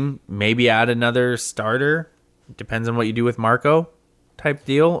pitching, maybe add another starter. Depends on what you do with Marco type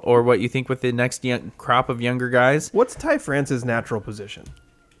deal, or what you think with the next crop of younger guys. What's Ty France's natural position?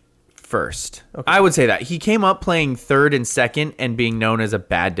 First. Okay. I would say that. He came up playing third and second and being known as a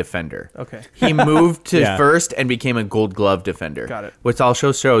bad defender. Okay. He moved to Yeah. first and became a Gold Glove defender. Got it. Which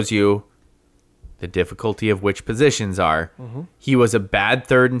also shows you the difficulty of which positions are. He was a bad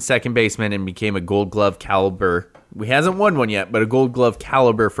third and second baseman and became a Gold Glove caliber. He hasn't won one yet, but a Gold Glove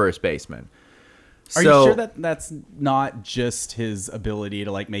caliber first baseman. Are you sure that that's not just his ability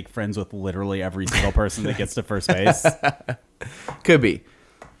to like make friends with literally every single person that gets to first base? Could be.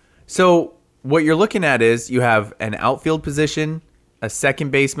 So what you're looking at is you have an outfield position, a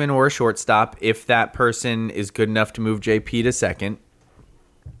second baseman or a shortstop, if that person is good enough to move JP to second,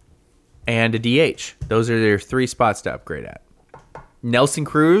 and a DH. Those are their 3 spots to upgrade at. Nelson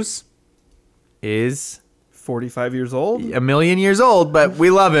Cruz is 45 years old? a million years old, but we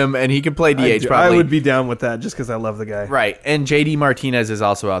love him, and he can play DH probably. I would be down with that just because I love the guy. Right, and JD Martinez is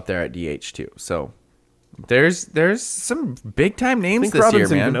also out there at DH too. So there's some big time I names think this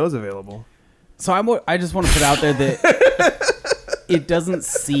Robinson year, man. Cano's available. So I just want to put out there that it doesn't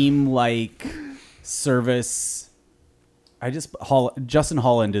seem like Service. Justin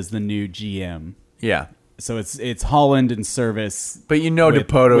Holland is the new GM, Yeah, so it's Holland and Service. but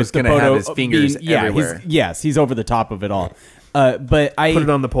DePoto's going to have his fingers everywhere. He's over the top of it all. But I Put it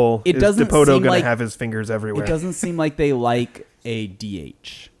on the poll. It Is doesn't DePoto seem going like to have his fingers everywhere? it doesn't seem like they like a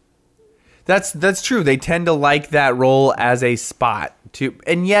DH. That's true. They tend to like that role as a spot too,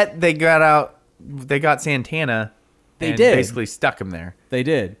 and yet they got Santana. They and did. basically stuck him there, They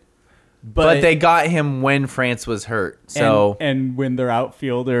did, but they got him when France was hurt. So and when their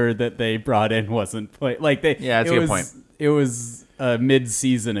outfielder that they brought in wasn't playing, like they Yeah, that's a good point. It was a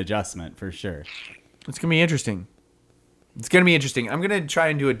mid-season adjustment for sure. it's gonna be interesting. I'm gonna try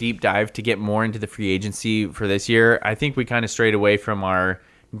and do a deep dive to get more into the free agency for this year. I think we kind of strayed away from our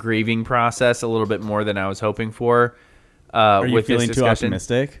grieving process a little bit more than I was hoping for. Are you with feeling this too discussion.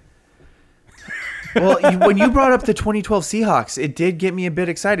 optimistic? Well, when you brought up the 2012 Seahawks, it did get me a bit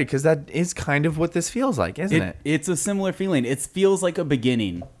excited because that is kind of what this feels like, isn't it? It's a similar feeling. It feels like a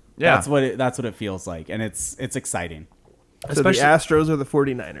beginning. Yeah. That's what it feels like, and it's exciting. So the Astros are the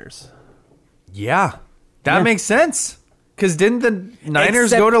 49ers. Yeah, that makes sense. Because didn't the Niners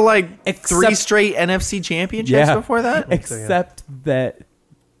Except- go to like three except- straight NFC championships before that? Except that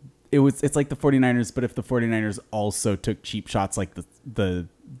it's like the 49ers, but if the 49ers also took cheap shots like the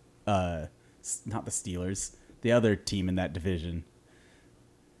not the Steelers, the other team in that division.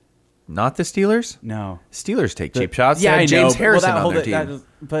 Not the Steelers? No. Steelers take cheap shots. Yeah, They I had James know. Harrison Well, on their team.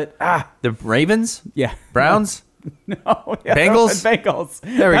 but The Ravens? yeah. Browns? No. Yeah, Bengals? Bengals.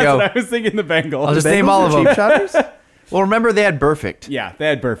 There we That's go. what I was thinking the Bengals. I'll just name all of them. Cheap shotters? Well, remember they had Perfect. Yeah, they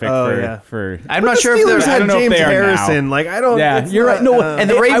had perfect for I'm not sure the if Steelers they're... had don't know if James they are Harrison. Like, I don't. Yeah, it's you're not, right. No, And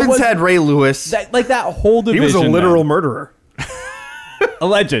the Ravens had Ray Lewis. that whole he division. was a literal then. murderer.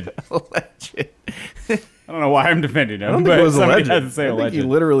 Alleged. I don't know why I'm defending him. I don't think but it was somebody alleged. has to say I think alleged. he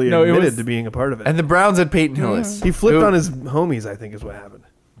literally No, it admitted was- to being a part of it. And the Browns had Peyton Hillis. He flipped Who- on his homies, I think is what happened.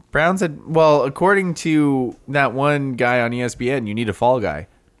 Browns had... Well, according to that one guy on ESPN, you need a fall guy.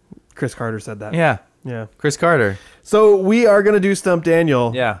 Chris Carter said that. Yeah. Yeah. Chris Carter. So we are going to do Stump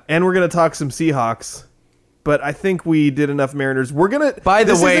Daniel. Yeah. And we're going to talk some Seahawks. But I think we did enough Mariners. We're going to... By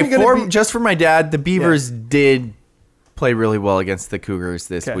the way, be, just for my dad, the Beavers did play really well against the Cougars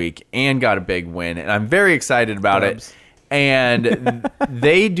this Okay. week and got a big win, and I'm very excited about Dubs. it. And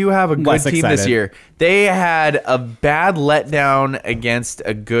they do have a good Less team this excited. year. They had a bad letdown against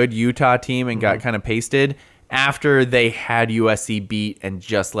a good Utah team and got kind of pasted after they had USC beat and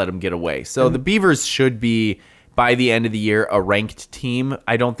just let them get away. So the Beavers should be, by the end of the year, a ranked team.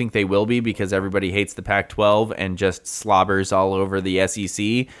 I don't think they will be because everybody hates the Pac-12 and just slobbers all over the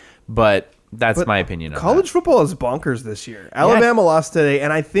SEC. But that's my opinion on college football is bonkers this year. Alabama lost today,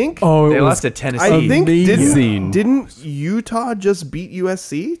 and I think... Oh, that. it They was lost to Tennessee. I think amazing. didn't Utah just beat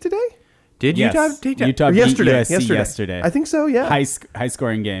USC today? Did Yes. Utah take that? Utah Or beat yesterday. USC yesterday. I think so, yeah. High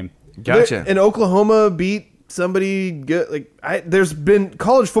scoring game. Gotcha. And Oklahoma beat somebody good. There's been...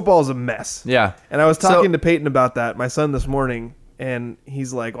 College football is a mess. Yeah. And I was So- talking to Peyton about that, my son, this morning, and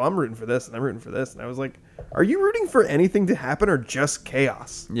he's like, well, I'm rooting for this, and I'm rooting for this. And I was like, are you rooting for anything to happen or just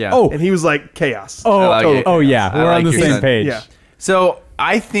chaos? Yeah. Oh. And he was like, chaos. I like it. Oh yeah, I we're like on the your same son. page. Yeah. So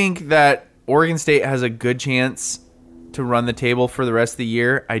I think that Oregon State has a good chance to run the table for the rest of the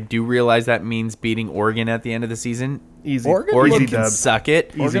year. I do realize that means beating Oregon at the end of the season. Easy. Oregon Easy can dubs. suck it.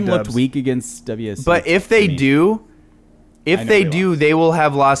 Easy Oregon dubs. looked weak against WSU. But if they to me. do, I know they lost. they will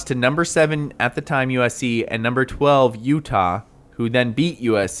have lost to number 7 at the time USC and number 12 Utah, who then beat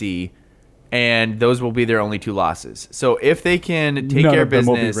USC, and those will be their only 2 losses. So if they can take none care of them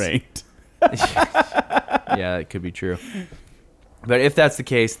will be business, ranked. yeah, it could be true. But if that's the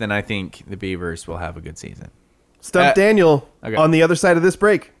case, then I think the Beavers will have a good season. Stump Daniel okay. on the other side of this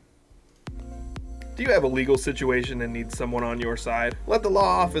break. Do you have a legal situation and need someone on your side? Let the law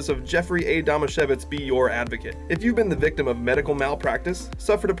office of Jeffrey A. Domashevitz be your advocate. If you've been the victim of medical malpractice,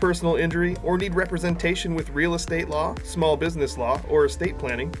 suffered a personal injury, or need representation with real estate law, small business law, or estate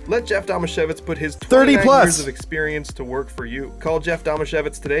planning, let Jeff Domashevitz put his 29 years of experience to work for you. Call Jeff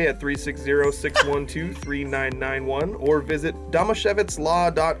Domashevitz today at 360-612-3991 or visit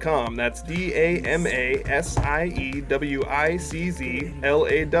domashevitzlaw.com. That's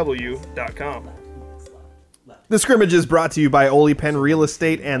DAMASIEWICZLAW.com. The scrimmage is brought to you by Ole Penn Real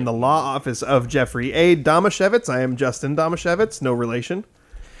Estate and the law office of Jeffrey A. Domashevitz. I am Justin Domashevitz, no relation.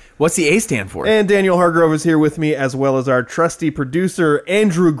 What's the A stand for? And Daniel Hargrove is here with me, as well as our trusty producer,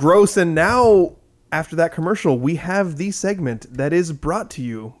 Andrew Gross. And now, after that commercial, we have the segment that is brought to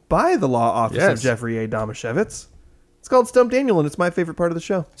you by the law office of Jeffrey A. Domashevitz. It's called Stump Daniel, and it's my favorite part of the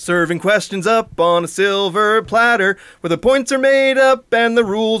show. Serving questions up on a silver platter, where the points are made up and the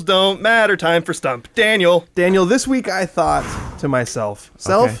rules don't matter. Time for Stump Daniel. Daniel, this week I thought to myself,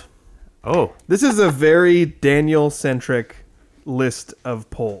 this is a very Daniel-centric list of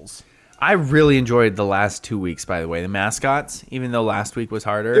polls. I really enjoyed the last 2 weeks, by the way. The mascots, even though last week was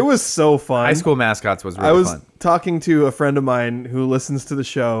harder. It was so fun. High school mascots was really I was fun. talking to a friend of mine who listens to the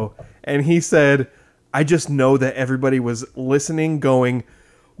show, and he said, I just know that everybody was listening going,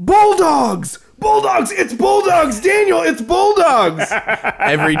 Bulldogs! Bulldogs! It's Bulldogs! Daniel, it's Bulldogs!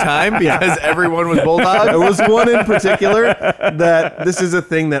 Every time because everyone was Bulldogs. There was one in particular that this is a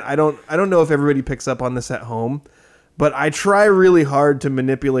thing that I don't know if everybody picks up on this at home, but I try really hard to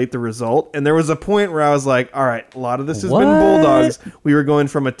manipulate the result. And there was a point where I was like, all right, a lot of this has been Bulldogs. We were going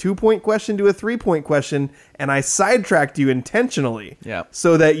from a 2-point question to a 3-point question, and I sidetracked you intentionally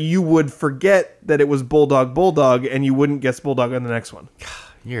so that you would forget that it was Bulldog, and you wouldn't guess Bulldog on the next one.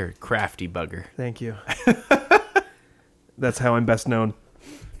 You're a crafty bugger. Thank you. That's how I'm best known.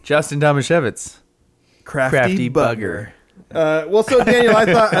 Justin Domashevitz. Crafty bugger. Well, so Daniel,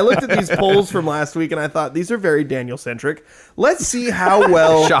 I looked at these polls from last week, and I thought these are very Daniel-centric. Let's see how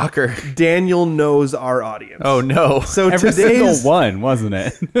well Shocker. Daniel knows our audience. Oh, no. So Every today's single one, wasn't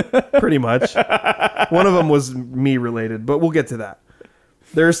it? pretty much. One of them was me related, but we'll get to that.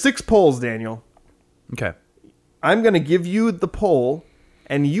 There are 6 polls, Daniel. Okay. I'm going to give you the poll,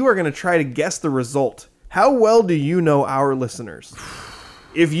 and you are going to try to guess the result. How well do you know our listeners?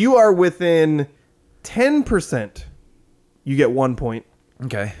 If you are within 10%, you get 1 point.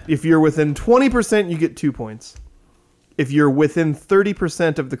 Okay. If you're within 20%, you get 2 points. If you're within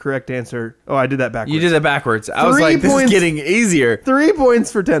 30% of the correct answer... Oh, I did that backwards. You did that backwards. I was like, this is getting easier. 3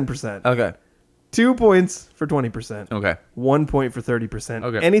 points for 10%. Okay. 2 points for 20%. Okay. 1 point for 30%.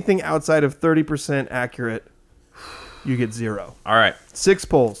 Okay. Anything outside of 30% accurate, you get 0. All right. 6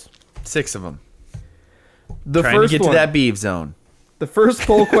 polls. 6 of them. The Trying to first get one, to that beef zone. The first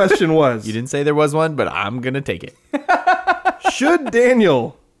poll question was... You didn't say there was one, but I'm going to take it. Should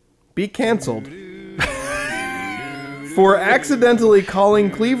Daniel be canceled for accidentally calling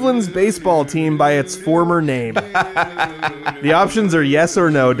Cleveland's baseball team by its former name? The options are yes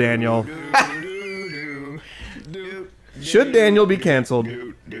or no, Daniel. Should Daniel be canceled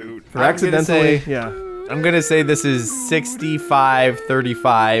for accidentally... I'm going to say this is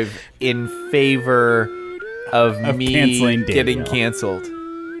 65-35 in favor of me canceling getting Daniel. canceled.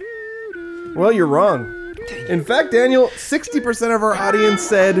 Well, you're wrong. In fact, Daniel, 60% of our audience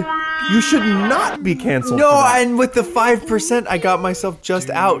said you should not be canceled. No, for that. and with the 5%, I got myself just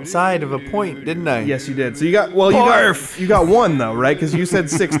outside of a point, didn't I? Yes, you did. So you got you got 1 though, right? Because you said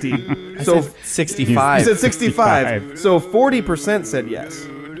 60. So 65. you said 65. So 40% said yes,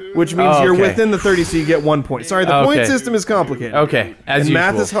 which means you're okay. within the 30, so you get 1 point. Sorry, the point system is complicated. Okay, as and usual.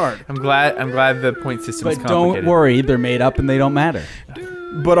 math is hard. I'm glad the point system is But complicated. don't worry, they're made up and they don't matter.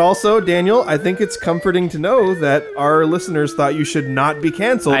 But also, Daniel, I think it's comforting to know that our listeners thought you should not be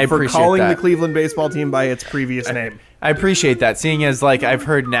canceled I for appreciate calling that. the Cleveland baseball team by its previous name. I appreciate that, seeing as like I've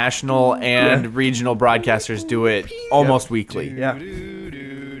heard national and regional broadcasters do it almost weekly. Yeah.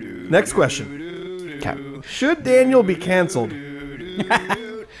 Next question. Okay. Should Daniel be canceled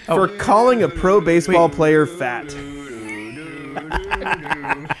for calling a pro baseball player fat?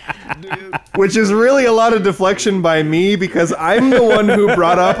 Which is really a lot of deflection by me because I'm the one who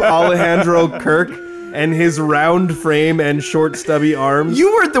brought up Alejandro Kirk and his round frame and short stubby arms.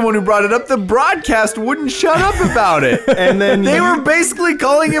 You weren't the one who brought it up. The broadcast wouldn't shut up about it. And then They were basically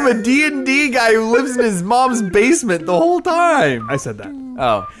calling him a D&D guy who lives in his mom's basement the whole time. I said that.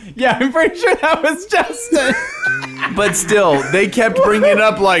 Oh. Yeah, I'm pretty sure that was Justin. But still, they kept bringing it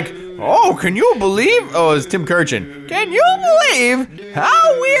up like, oh, can you believe? Oh, it's Tim Kirchin. Can you believe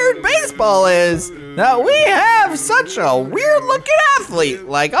how weird baseball is that we have such a weird-looking athlete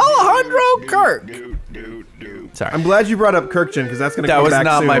like Alejandro Kirk? Sorry. I'm glad you brought up Kirkchin because that's going to That come was back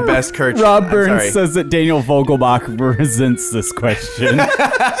not soon. my best Kirchin. Rob I'm Burns sorry. says that Daniel Vogelbach resents this question.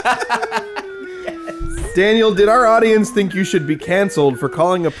 Daniel, did our audience think you should be canceled for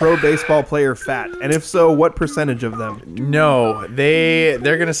calling a pro baseball player fat? And if so, what percentage of them? No,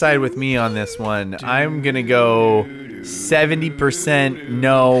 they're gonna side with me on this one. I'm gonna go 70%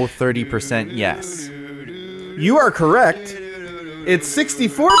 no, 30% yes. You are correct. It's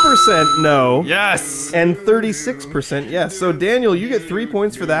 64% no. Yes. And 36% yes. So, Daniel, you get 3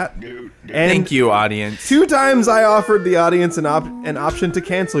 points for that. And Thank you, audience. 2 times I offered the audience an option to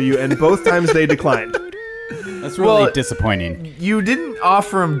cancel you, and both times they declined. That's really Well, disappointing. You didn't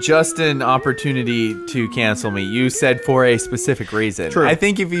offer him just an opportunity to cancel me. You said for a specific reason. True. I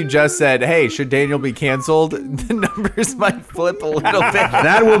think if you just said, hey, should Daniel be canceled, the numbers might flip a little bit.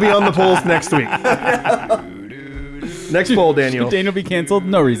 That will be on the polls next week. Next poll, Daniel. Should Daniel be canceled?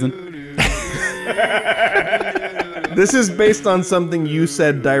 No reason. This is based on something you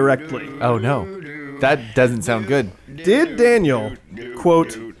said directly. Oh, no. That doesn't sound good. Did Daniel,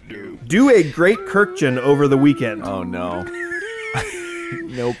 quote, do a great Kirkchin over the weekend? Oh, no.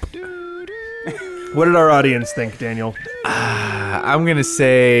 Nope. What did our audience think, Daniel? I'm going to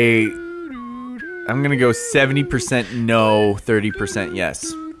go 70% no, 30%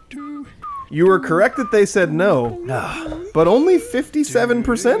 yes. You were correct that they said no, but only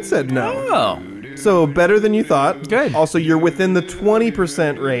 57% said no. Oh. So better than you thought. Good. Also, you're within the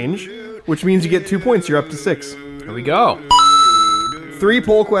 20% range, which means you get 2 points. You're up to 6. Here we go. 3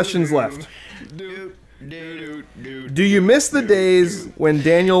 poll questions left. Do you miss the days when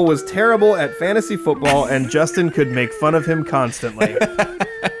Daniel was terrible at fantasy football and Justin could make fun of him constantly?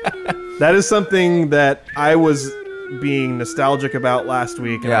 That is something that I was being nostalgic about last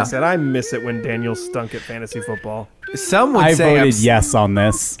week, and I said I miss it when Daniel stunk at fantasy football. I voted yes on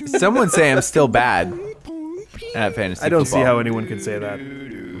this. Someone say I'm still bad at fantasy I don't football. see how anyone could say that.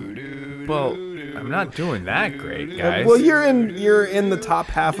 Well, I'm not doing that great, guys. Well, you're in the top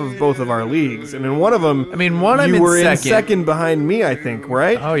half of both of our leagues, and in one of them, I mean, one I'm you in were second. in second behind me, I think,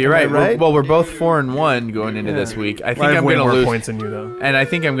 right? Oh, you're Am I right. right? We're both 4-1 going into this week. I think I have I'm way going to more lose points than you, though. and I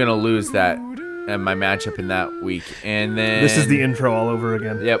think I'm going to lose that my matchup in that week. And then This is the intro all over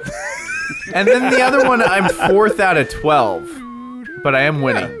again. Yep. And then the other one, I'm 4th out of 12, but I am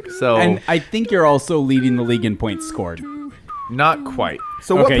winning. So And I think you're also leading the league in points scored. not quite.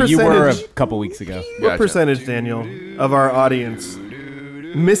 So what Okay, percentage? you were a couple weeks ago. What Gotcha. percentage, Daniel, of our audience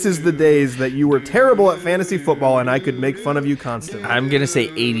misses the days that you were terrible at fantasy football and I could make fun of you constantly? I'm going to say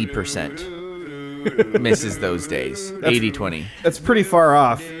 80% misses those days. 80-20. That's pretty far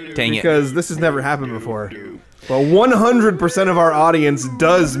off. Dang it. Because this has never happened before. Well, 100% of our audience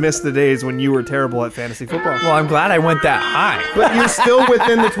does miss the days when you were terrible at fantasy football. Well, I'm glad I went that high. But you're still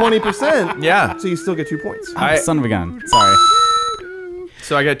within the 20%. Yeah. So you still get 2 points. Son of a gun. Sorry.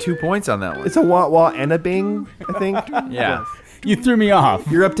 So I got 2 points on that one. It's a wah-wah and a bing, I think. Yeah. You threw me off.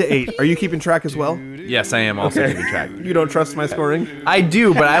 You're up to 8. Are you keeping track as well? Yes, I am also keeping track. You don't trust my scoring? I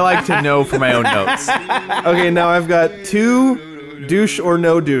do, but I like to know for my own notes. Okay, now I've got 2 douche or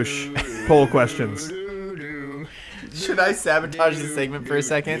no douche poll questions. Should I sabotage the segment for a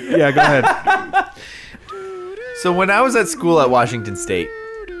second? Yeah, go ahead. So when I was at school at Washington State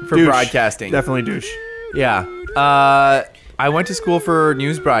for Douche. broadcasting, Definitely douche. yeah, I went to school for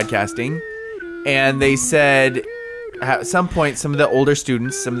news broadcasting, and they said at some point some of the older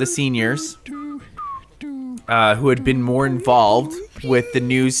students, some of the seniors, who had been more involved with the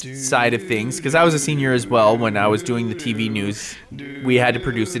news side of things, because I was a senior as well when I was doing the TV news. We had to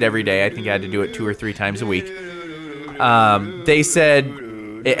produce it every day. I think I had to do it 2 or 3 times a week. They said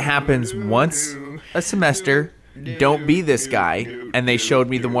it happens once a semester. Don't be this guy. And they showed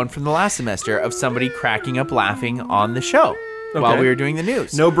me the one from the last semester of somebody cracking up laughing on the show while we were doing the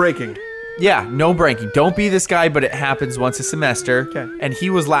news. No breaking. Yeah, no breaking. Don't be this guy, but it happens once a semester. Okay. And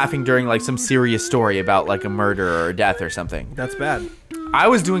he was laughing during like some serious story about like a murder or a death or something. That's bad. I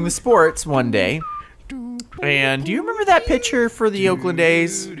was doing the sports one day, and do you remember that pitcher for the Oakland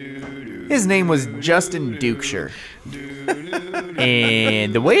A's? His name was Justin Dukeshire.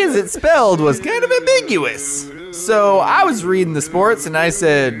 And the way it's spelled was kind of ambiguous. So I was reading the sports, and I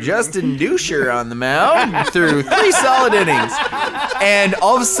said, Justin Dukeshire on the mound through 3 solid innings. And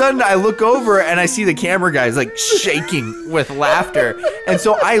all of a sudden, I look over, and I see the camera guys, like, shaking with laughter. And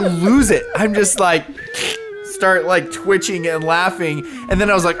so I lose it. I'm just like, start, like, twitching and laughing. And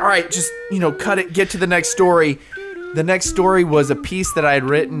then I was like, all right, just, cut it, get to the next story. The next story was a piece that I had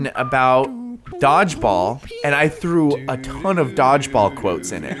written about dodgeball, and I threw a ton of dodgeball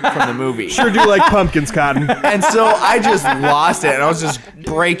quotes in it from the movie. Sure do like pumpkins, Cotton. And so I just lost it, and I was just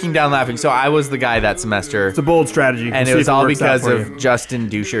breaking down laughing. So I was the guy that semester, It's a bold strategy. and We'll it see was if all works out because for of you. Justin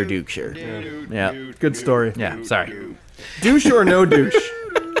Dukeshire. Yeah. Good story. Yeah, sorry. Douche or no douche?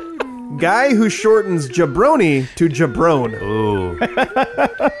 Guy who shortens jabroni to jabron. Ooh.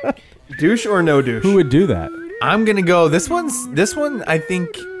 Douche or no douche? Who would do that? I'm going to go, this one I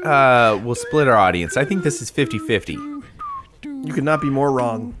think will split our audience. I think this is 50-50. You could not be more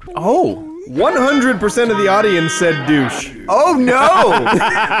wrong. Oh. 100% of the audience said douche, Oh,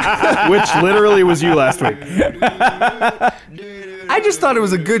 no. which literally was you last week. I just thought it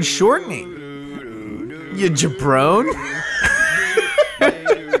was a good shortening. You jabron?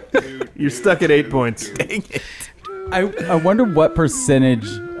 You're stuck at 8 points. Dang it. I wonder what percentage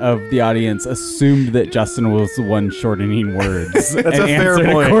of the audience assumed that Justin was the one shortening words. That's a fair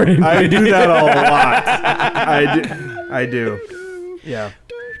point. I do that a lot. I do. Yeah.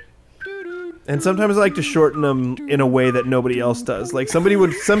 And sometimes I like to shorten them in a way that nobody else does. Like some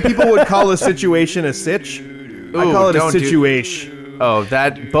people would call a situation a sitch. I call it a situation.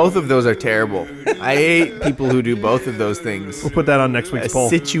 Both of those are terrible. I hate people who do both of those things. We'll put that on next week's poll.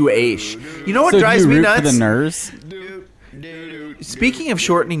 Situation. You know what So drives do you me root nuts? for the nurse? Speaking of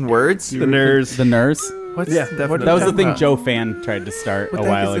shortening words, The nerds. The nurse? what's Yeah, definitely. That was the talking thing about? Joe Fan tried to start What a the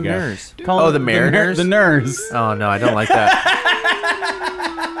heck while is the ago. nurse? Call Oh, it the Mariners? The nurse. Oh no, I don't like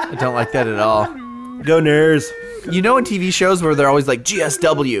that. I don't like that at all. Go nerds. You know in TV shows where they're always like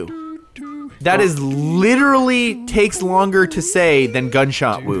GSW? That is literally takes longer to say than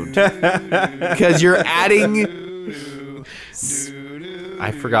gunshot wound. Because you're adding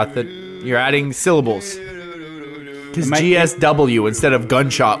I forgot that you're adding syllables. Because GSW instead of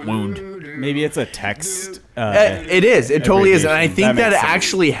gunshot wound. Maybe it's a text. It is. It totally is. And I think that makes sense.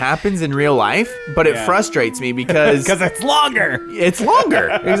 actually happens in real life, but it frustrates me because it's longer. it's longer.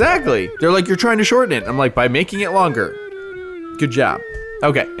 Exactly. They're like, you're trying to shorten it. I'm like, by making it longer. Good job.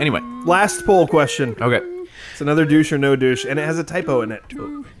 Okay, anyway. Last poll question. Okay. It's another douche or no douche, and it has a typo in it.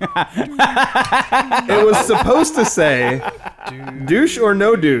 It was supposed to say, douche or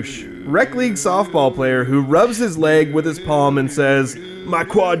no douche, rec league softball player who rubs his leg with his palm and says, my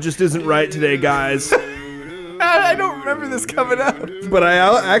quad just isn't right today, guys. I don't remember this coming up. But I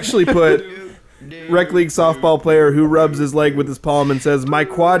actually put rec league softball player who rubs his leg with his palm and says, my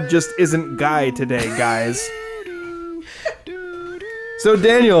quad just isn't guy today, guys. So,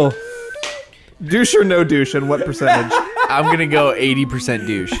 Daniel, douche or no douche, and what percentage? I'm going to go 80%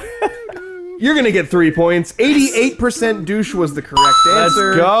 douche. You're going to get 3 points. 88% douche was the correct answer.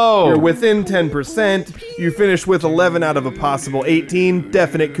 Let's go. You're within 10%. You finished with 11 out of a possible 18.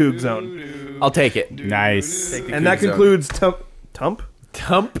 Definite Coug Zone. I'll take it. Nice. And that concludes Tump? Tump?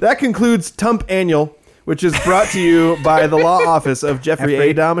 That concludes Tump Annual, which is brought to you by the law office of Jeffrey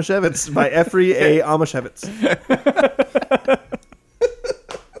A. Damashevitz, by Jeffrey A. Amashevitz.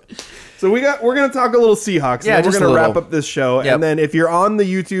 So we're going to talk a little Seahawks. Yeah, and then just we're going a to little. wrap up this show. Yep. And then if you're on the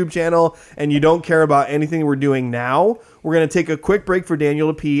YouTube channel and you don't care about anything we're doing now, we're going to take a quick break for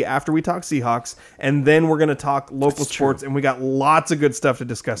Daniel to pee after we talk Seahawks. And then we're going to talk local sports. And we got lots of good stuff to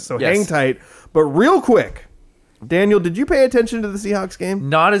discuss. So Yes. hang tight. But real quick, Daniel, did you pay attention to the Seahawks game?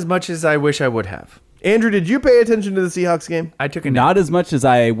 Not as much as I wish I would have. Andrew, did you pay attention to the Seahawks game? I took a Not as much as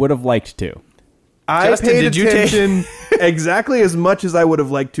I would have liked to. I Justin, paid did you take- attention exactly as much as I would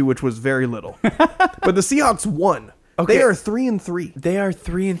have liked to, which was very little. But the Seahawks won. Okay. They are 3-3. They are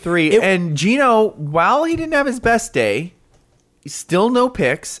 3-3. And Gino, while he didn't have his best day, still no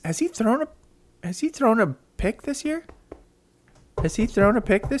picks. Has he thrown a pick this year? Has he thrown a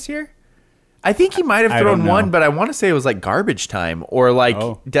pick this year? I think he might have I thrown don't know. one, but I want to say it was like garbage time or like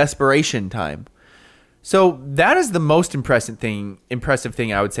desperation time. So that is the most impressive thing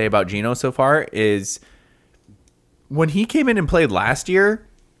I would say about Gino so far is when he came in and played last year,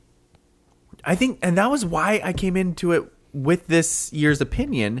 I think, and that was why I came into it with this year's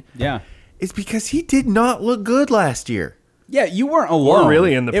opinion. Yeah. Is because he did not look good last year. Yeah, you weren't alone. Or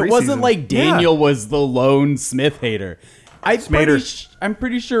really in the It wasn't preseason. like Daniel was the lone Smith hater. I'm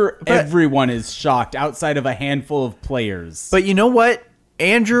pretty sure everyone is shocked outside of a handful of players. But you know what?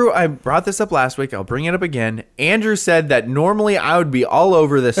 Andrew, I brought this up last week. I'll bring it up again. Andrew said that normally I would be all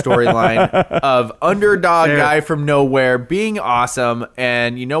over this storyline of underdog guy from nowhere being awesome.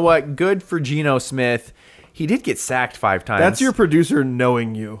 And you know what? Good for Geno Smith. He did get sacked 5 times. That's your producer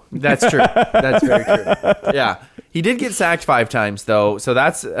knowing you. That's true. That's very true. Yeah. He did get sacked 5 times, though. So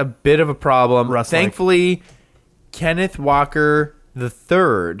that's a bit of a problem. Russ-like. Thankfully, Kenneth Walker the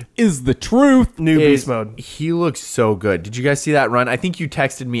third is the truth. New beast mode. He looks so good. Did you guys see that run? I think you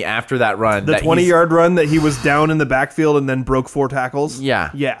texted me after that run. The 20-yard run that he was down in the backfield and then broke 4 tackles.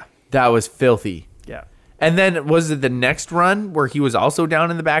 Yeah. Yeah. That was filthy. Yeah. And then was it the next run where he was also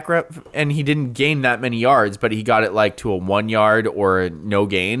down in the back and he didn't gain that many yards, but he got it like to a 1 yard or a no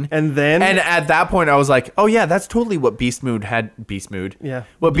gain. And at that point I was like, oh yeah, that's totally what Beast Mode had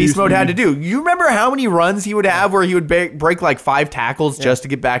to do. You remember how many runs he would have where he would break like 5 tackles just to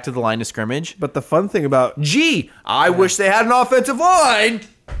get back to the line of scrimmage? But the fun thing about I wish they had an offensive line.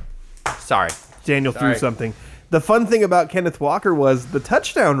 Sorry. Daniel threw something. The fun thing about Kenneth Walker was the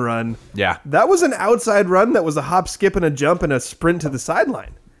touchdown run. Yeah. That was an outside run that was a hop, skip, and a jump and a sprint to the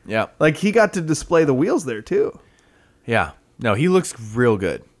sideline. Yeah. Like, he got to display the wheels there, too. Yeah. No, he looks real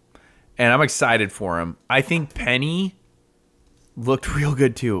good. And I'm excited for him. I think Penny looked real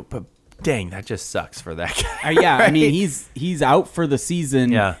good, too. But, dang, that just sucks for that guy. Yeah, right? I mean, he's out for the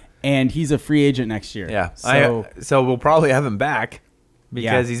season. Yeah. And he's a free agent next year. Yeah. So we'll probably have him back.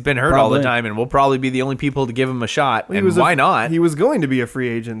 Because he's been hurt all the time, and we'll probably be the only people to give him a shot. Well, and why not? He was going to be a free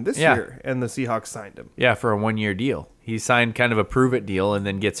agent this year, and the Seahawks signed him. Yeah, for a 1-year deal. He signed kind of a prove-it deal and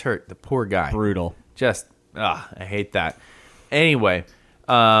then gets hurt. The poor guy. brutal. Just, I hate that. Anyway,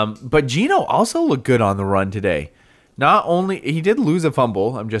 but Geno also looked good on the run today. Not only, he did lose a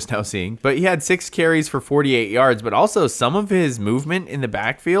fumble, I'm just now seeing, but he had 6 carries for 48 yards, but also some of his movement in the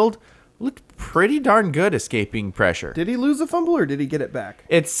backfield looked pretty darn good escaping pressure. Did he lose a fumble, or did he get it back?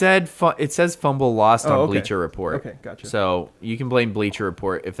 It says fumble lost on okay. Bleacher Report. Okay, gotcha. So you can blame Bleacher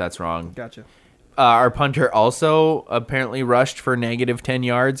Report if that's wrong. Gotcha. Our punter also apparently rushed for negative 10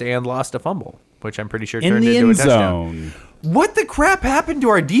 yards and lost a fumble, which I'm pretty sure In turned the into a end touchdown. zone. what the crap happened to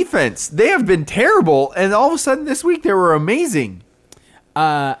our defense? They have been terrible, and all of a sudden this week they were amazing.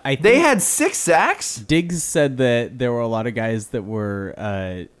 I think They had 6 sacks. Diggs said that there were a lot of guys that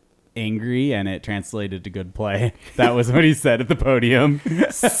were angry, and it translated to good play. That was what he said at the podium.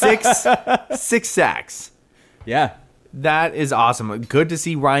 6 sacks. Yeah. That is awesome. Good to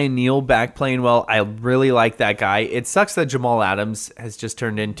see Ryan Neal back playing well. I really like that guy. It sucks that Jamal Adams has just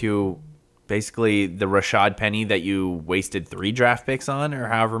turned into basically the Rashad Penny that you wasted 3 draft picks on, or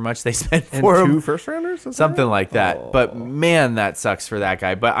however much they spent for And him. 2 first-rounders? Something like that. But man, that sucks for that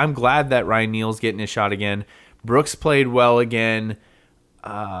guy. But I'm glad that Ryan Neal's getting his shot again. Brooks played well again.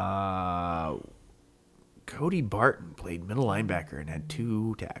 Cody Barton played middle linebacker and had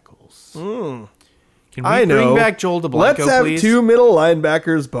 2 tackles. Can we bring back Joel DeBlanco, Let's have please? 2 middle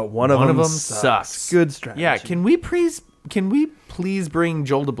linebackers, but one of them sucks. Good strategy. Yeah, can we please bring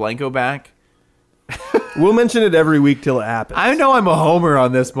Joel DeBlanco back? We'll mention it every week till it happens. I know I'm a homer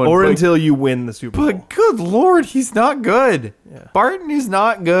on this one. or but, until you win the Super Bowl. But good Lord, he's not good. Yeah. Barton is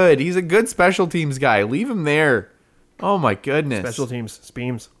not good. He's a good special teams guy. Leave him there. Oh, my goodness. Special teams,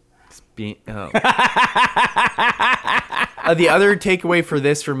 Speams. The other takeaway for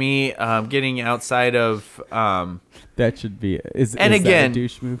this for me, getting outside of... That should be is again, that a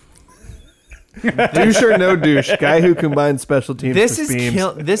douche move? Douche or no douche, guy who combines special teams this to is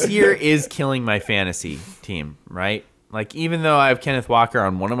Speams. this year is killing my fantasy team, right? Like, even though I have Kenneth Walker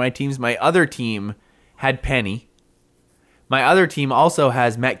on one of my teams, my other team had Penny. My other team also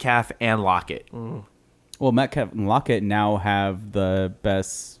has Metcalf and Lockett. Well, Metcalf and Lockett now have the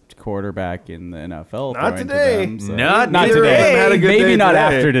best quarterback in the NFL. Not throwing to today. them, so- Not not today. today. Had a good Maybe day not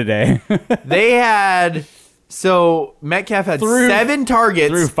today. after today. They had... So, Metcalf had 7 targets.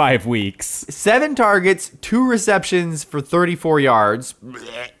 Through 5 weeks. 7 targets, 2 receptions for 34 yards.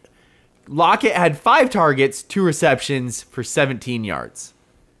 Lockett had 5 targets, 2 receptions for 17 yards.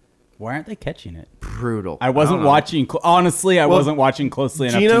 Why aren't they catching it? Brutal. I wasn't don't know. watching. Honestly, I wasn't watching closely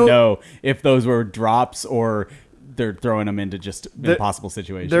enough Gino- to know if those were drops or they're throwing them into just impossible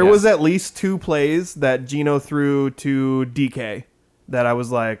situations. There was at least 2 plays that Gino threw to DK that I was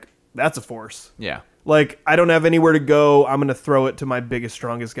like, that's a force. Yeah. Like, I don't have anywhere to go. I'm going to throw it to my biggest,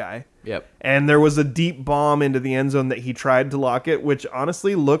 strongest guy. Yep. And there was a deep bomb into the end zone that he tried to Lockett, which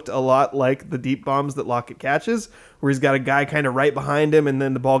honestly looked a lot like the deep bombs that Lockett catches, where he's got a guy kind of right behind him and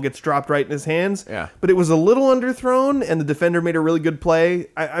then the ball gets dropped right in his hands. Yeah. But it was a little underthrown, and the defender made a really good play.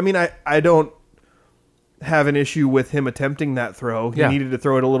 I mean, I don't have an issue with him attempting that throw. He needed to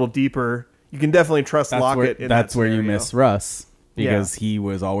throw it a little deeper. You can definitely trust Lockett in that That's where you scenario. miss Russ. Because he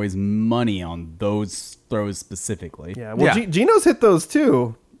was always money on those throws specifically. Yeah, well, Yeah. Gino's hit those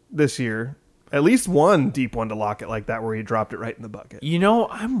too this year. At least one deep one to Lockett like that where he dropped it right in the bucket. You know,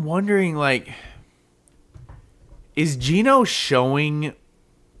 I'm wondering, like, is Gino showing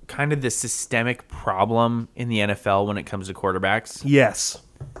kind of the systemic problem in the NFL when it comes to quarterbacks? Yes.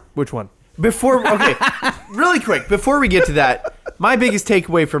 Which one? Okay, really quick, before we get to that, my biggest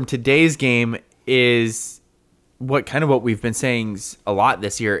takeaway from today's game is what we've been saying a lot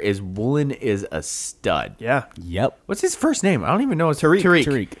this year is Woolen is a stud. Yeah. Yep. What's his first name? I don't even know. It's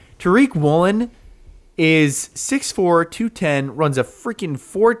Tariq. Tariq Woolen is 6'4", 210, runs a freaking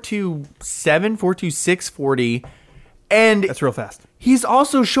 4.27, 4.26 40, and That's real fast. he's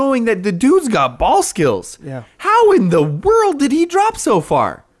also showing that the dude's got ball skills. Yeah. How in the world did he drop so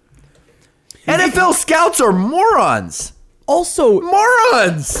far? NFL scouts are morons. Also,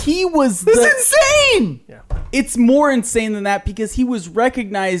 Morons. he was This is insane. It's more insane than that because he was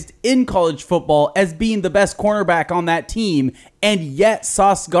recognized in college football as being the best cornerback on that team, and yet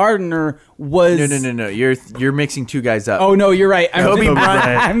Sauce Gardner was... No. You're mixing 2 guys up. Oh, no, you're right. Kobe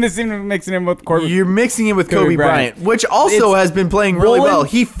Bryant. I'm mixing him with Corbin. You're mixing it with Kobe Kobe Bryant. Bryant, which also has been playing really Woolen- well.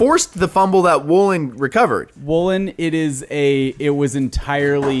 He forced the fumble that Woolen recovered. Woolen, it was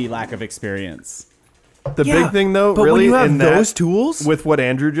entirely lack of experience. The big thing, though, but really, when you have in that, those tools, with what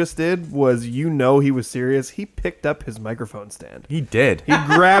Andrew just did, was he was serious. He picked up his microphone stand. he did. He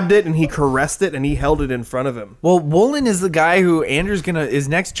grabbed it and he caressed it and he held it in front of him. Well, Woolen is the guy who his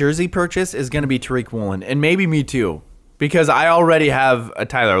next jersey purchase is gonna be Tariq Woolen, and maybe me too, because I already have a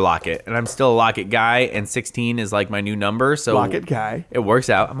Tyler Lockett, and I'm still a Lockett guy, and 16 is like my new number, so Lockett guy. It works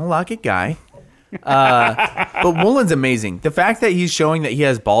out. I'm a Lockett guy. But Woolen's amazing. The fact that he's showing that he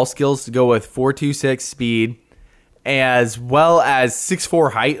has ball skills to go with 4.26 speed, as well as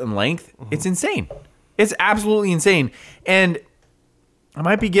 6'4" height and length, it's insane. It's absolutely insane. And I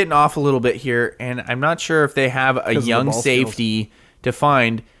might be getting off a little bit here, and I'm not sure if they have a of the young ball safety to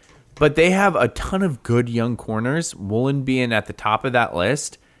find, but they have a ton of good young corners, Woolen being at the top of that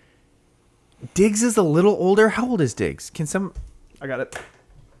list. Diggs is a little older. How old is Diggs? I got it.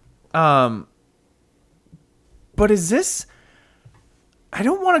 But is this... I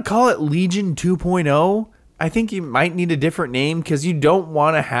don't want to call it Legion 2.0. I think you might need a different name because you don't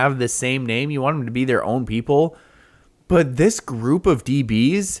want to have the same name. You want them to be their own people. But this group of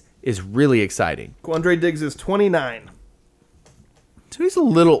DBs is really exciting. Quandre Diggs is 29. So he's a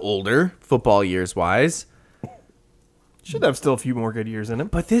little older, football years-wise. Should have still a few more good years in him.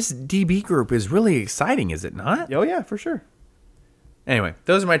 But this DB group is really exciting, is it not? Oh, yeah, for sure. Anyway,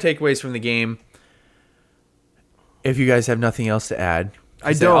 those are my takeaways from the game. If you guys have nothing else to add.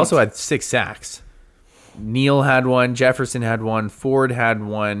 I They don't. also had 6 sacks. Neal had one, Jefferson had one, Ford had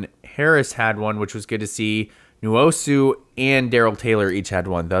one, Harris had one, which was good to see. Nwosu and Darrell Taylor each had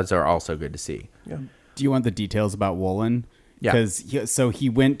one. Those are also good to see. Yeah. Do you want the details about Woolen? Yeah. Because he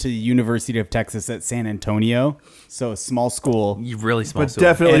went to the University of Texas at San Antonio, so a small school, You really small. But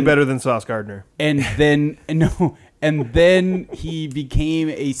definitely And- better than Sauce Gardner. and then and then he became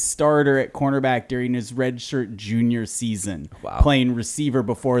a starter at cornerback during his redshirt junior season, Wow. playing receiver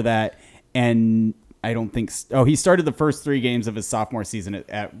before that, and I don't think he started the first 3 games of his sophomore season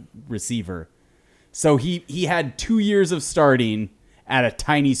at receiver. So he had 2 years of starting at a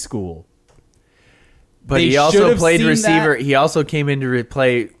tiny school. But They he should also have played seen receiver. that. He also came in to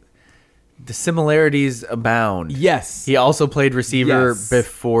play. The similarities abound. Yes. He also played receiver Yes.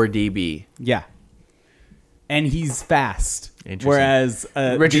 before DB. Yeah. And he's fast. Interesting. Whereas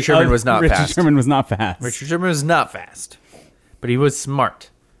Richard the Sherman other- was not Richard fast. Sherman was not fast. Richard Sherman was not fast, but he was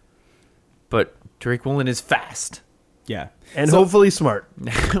smart. But Tariq Woolen is fast. Yeah. And hopefully smart.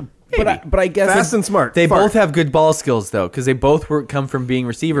 But I guess Fast and smart. They Fart. both have good ball skills, though, because they both come from being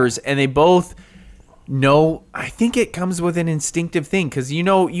receivers, and they both know. I think it comes with an instinctive thing, because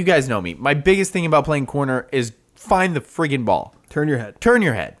you guys know me. My biggest thing about playing corner is find the friggin' ball. Turn your head. Turn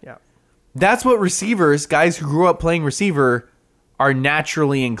your head. Yeah. That's what receivers, guys who grew up playing receiver, are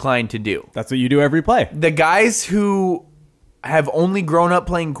naturally inclined to do. that's what you do every play. The guys who have only grown up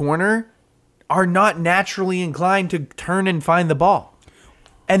playing corner are not naturally inclined to turn and find the ball.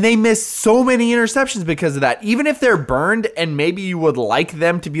 And they miss so many interceptions because of that. Even if they're burned and maybe you would like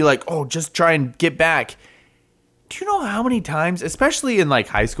them to be like, oh, just try and get back. Do you know how many times, especially in like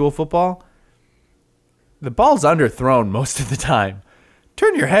high school football, the ball's underthrown most of the time.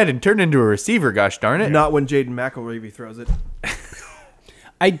 Turn your head and turn into a receiver, gosh darn it. Not when Jaden McElravy throws it.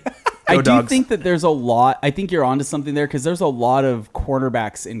 I do Dogs. think that there's a lot. I think you're onto something there because there's a lot of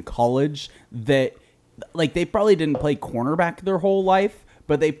quarterbacks in college that, like, they probably didn't play cornerback their whole life,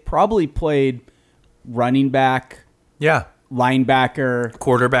 but they probably played running back, Yeah. linebacker,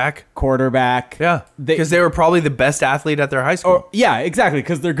 quarterback. Yeah. Because they were probably the best athlete at their high school. Or yeah, exactly,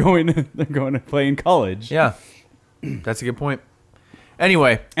 because they're going to play in college. Yeah. That's a good point.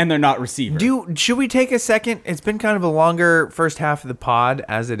 Anyway, And they're not receiver. should we take a second? It's been kind of a longer first half of the pod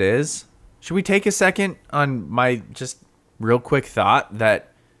as it is. Should we take a second on my just real quick thought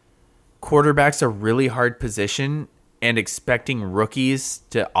that quarterback's a really hard position and expecting rookies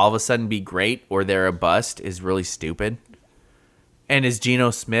to all of a sudden be great or they're a bust is really stupid? And is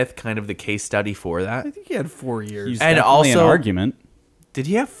Geno Smith kind of the case study for that? I think he had 4 years. He's and definitely an also- argument. Did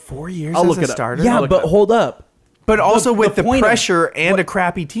he have 4 years I'll as look a it up. starter? Yeah, look but it up. hold up. But also with the point of- pressure and a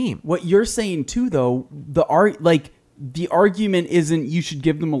crappy team. What you're saying too, though, the argument isn't you should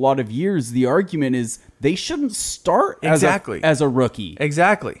give them a lot of years. The argument is they shouldn't start Exactly. as a rookie.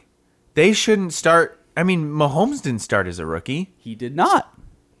 Exactly. They shouldn't start. I mean, Mahomes didn't start as a rookie, He did not.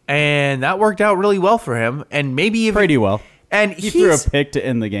 and that worked out really well for him. And maybe even Pretty well. And He threw a he's pick to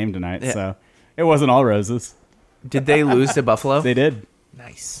end the game tonight, so it wasn't all roses. did they lose to Buffalo? They did.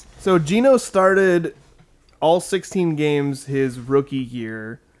 Nice. So Geno started all 16 games his rookie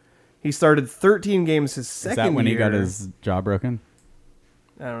year. He started 13 games his second year. Is that when he got his jaw broken?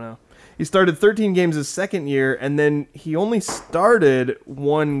 I don't know. He started 13 games his second year, and then he only started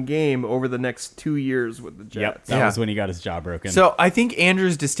 1 game over the next 2 years with the Jets. That Yeah. was when he got his jaw broken. So I think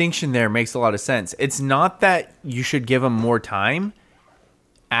Andrew's distinction there makes a lot of sense. It's not that you should give him more time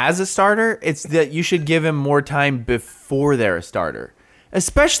as a starter. It's that you should give him more time before they're a starter.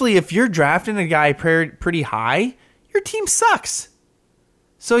 Especially if you're drafting a guy pretty high, your team sucks.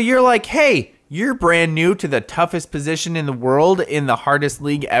 So you're like, hey, you're brand new to the toughest position in the world in the hardest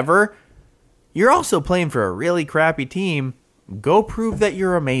league ever. You're also playing for a really crappy team. Go prove that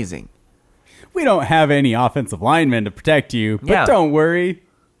you're amazing. we don't have any offensive linemen to protect you, but Yeah. don't worry.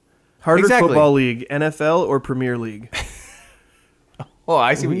 Harder Exactly. football league, NFL or Premier League? Oh,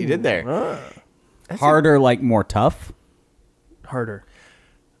 I see what you did there. Harder, like more tough. Harder.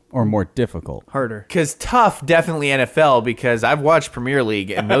 or more difficult? Harder. Because tough, definitely NFL, because I've watched Premier League,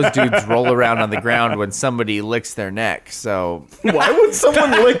 and those dudes roll around on the ground when somebody licks their neck. So Why would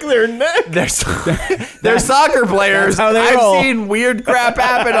someone lick their neck? they're soccer players. how they roll. I've seen weird crap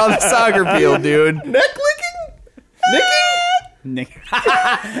happen on the soccer field, dude. Neck licking? Nicking? Nick.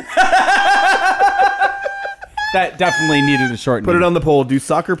 That definitely needed a short. Put it on the poll. Do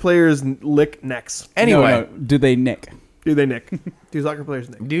soccer players lick necks? Anyway, Do they nick? Do they nick? Do soccer players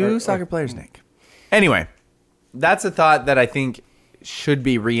nick? do soccer players nick? Anyway, that's a thought that I think should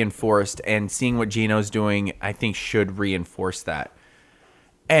be reinforced, and seeing what Gino's doing, I think should reinforce that.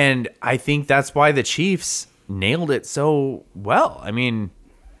 And I think that's why the Chiefs nailed it so well. I mean,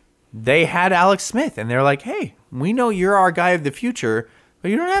 they had Alex Smith, and they're like, hey, we know you're our guy of the future,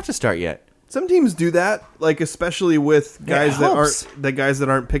 but you don't have to start yet. Some teams do that, like especially with guys that helps.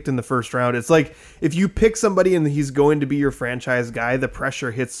 aren't picked in the first round. It's like if you pick somebody and he's going to be your franchise guy, the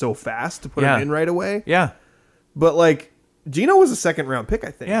pressure hits so fast to put him in right away. Yeah. But like Gino was a second round pick,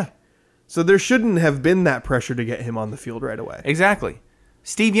 I think. Yeah. So there shouldn't have been that pressure to get him on the field right away. Exactly.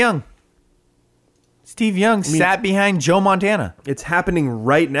 Steve Young sat behind Joe Montana. It's happening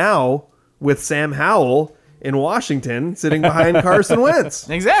right now with Sam Howell in Washington sitting behind Carson Wentz.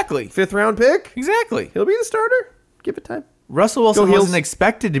 Exactly. 5th round pick. Exactly. He'll be the starter. Give it time. Russell Wilson Heels. wasn't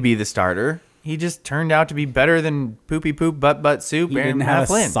expected to be the starter. He just turned out to be better than poopy poop butt soup. He Aaron didn't have a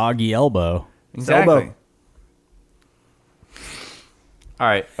Flynn. soggy elbow. Exactly. Elbow. All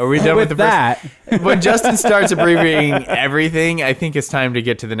right, are we done with the that? first? When Justin starts abbreviating everything, I think it's time to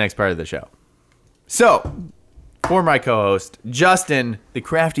get to the next part of the show. So, for my co-host, Justin, the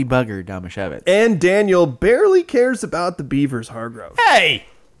crafty bugger, Damashevitz. And Daniel barely cares about the Beavers, Hargrove. Hey!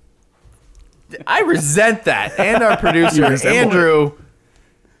 I resent that. And our producer, Andrew,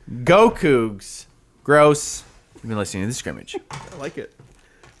 go Cougs. Gross. You've been listening to The Scrimmage. I like it.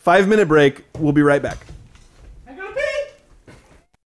 5-minute break. We'll be right back.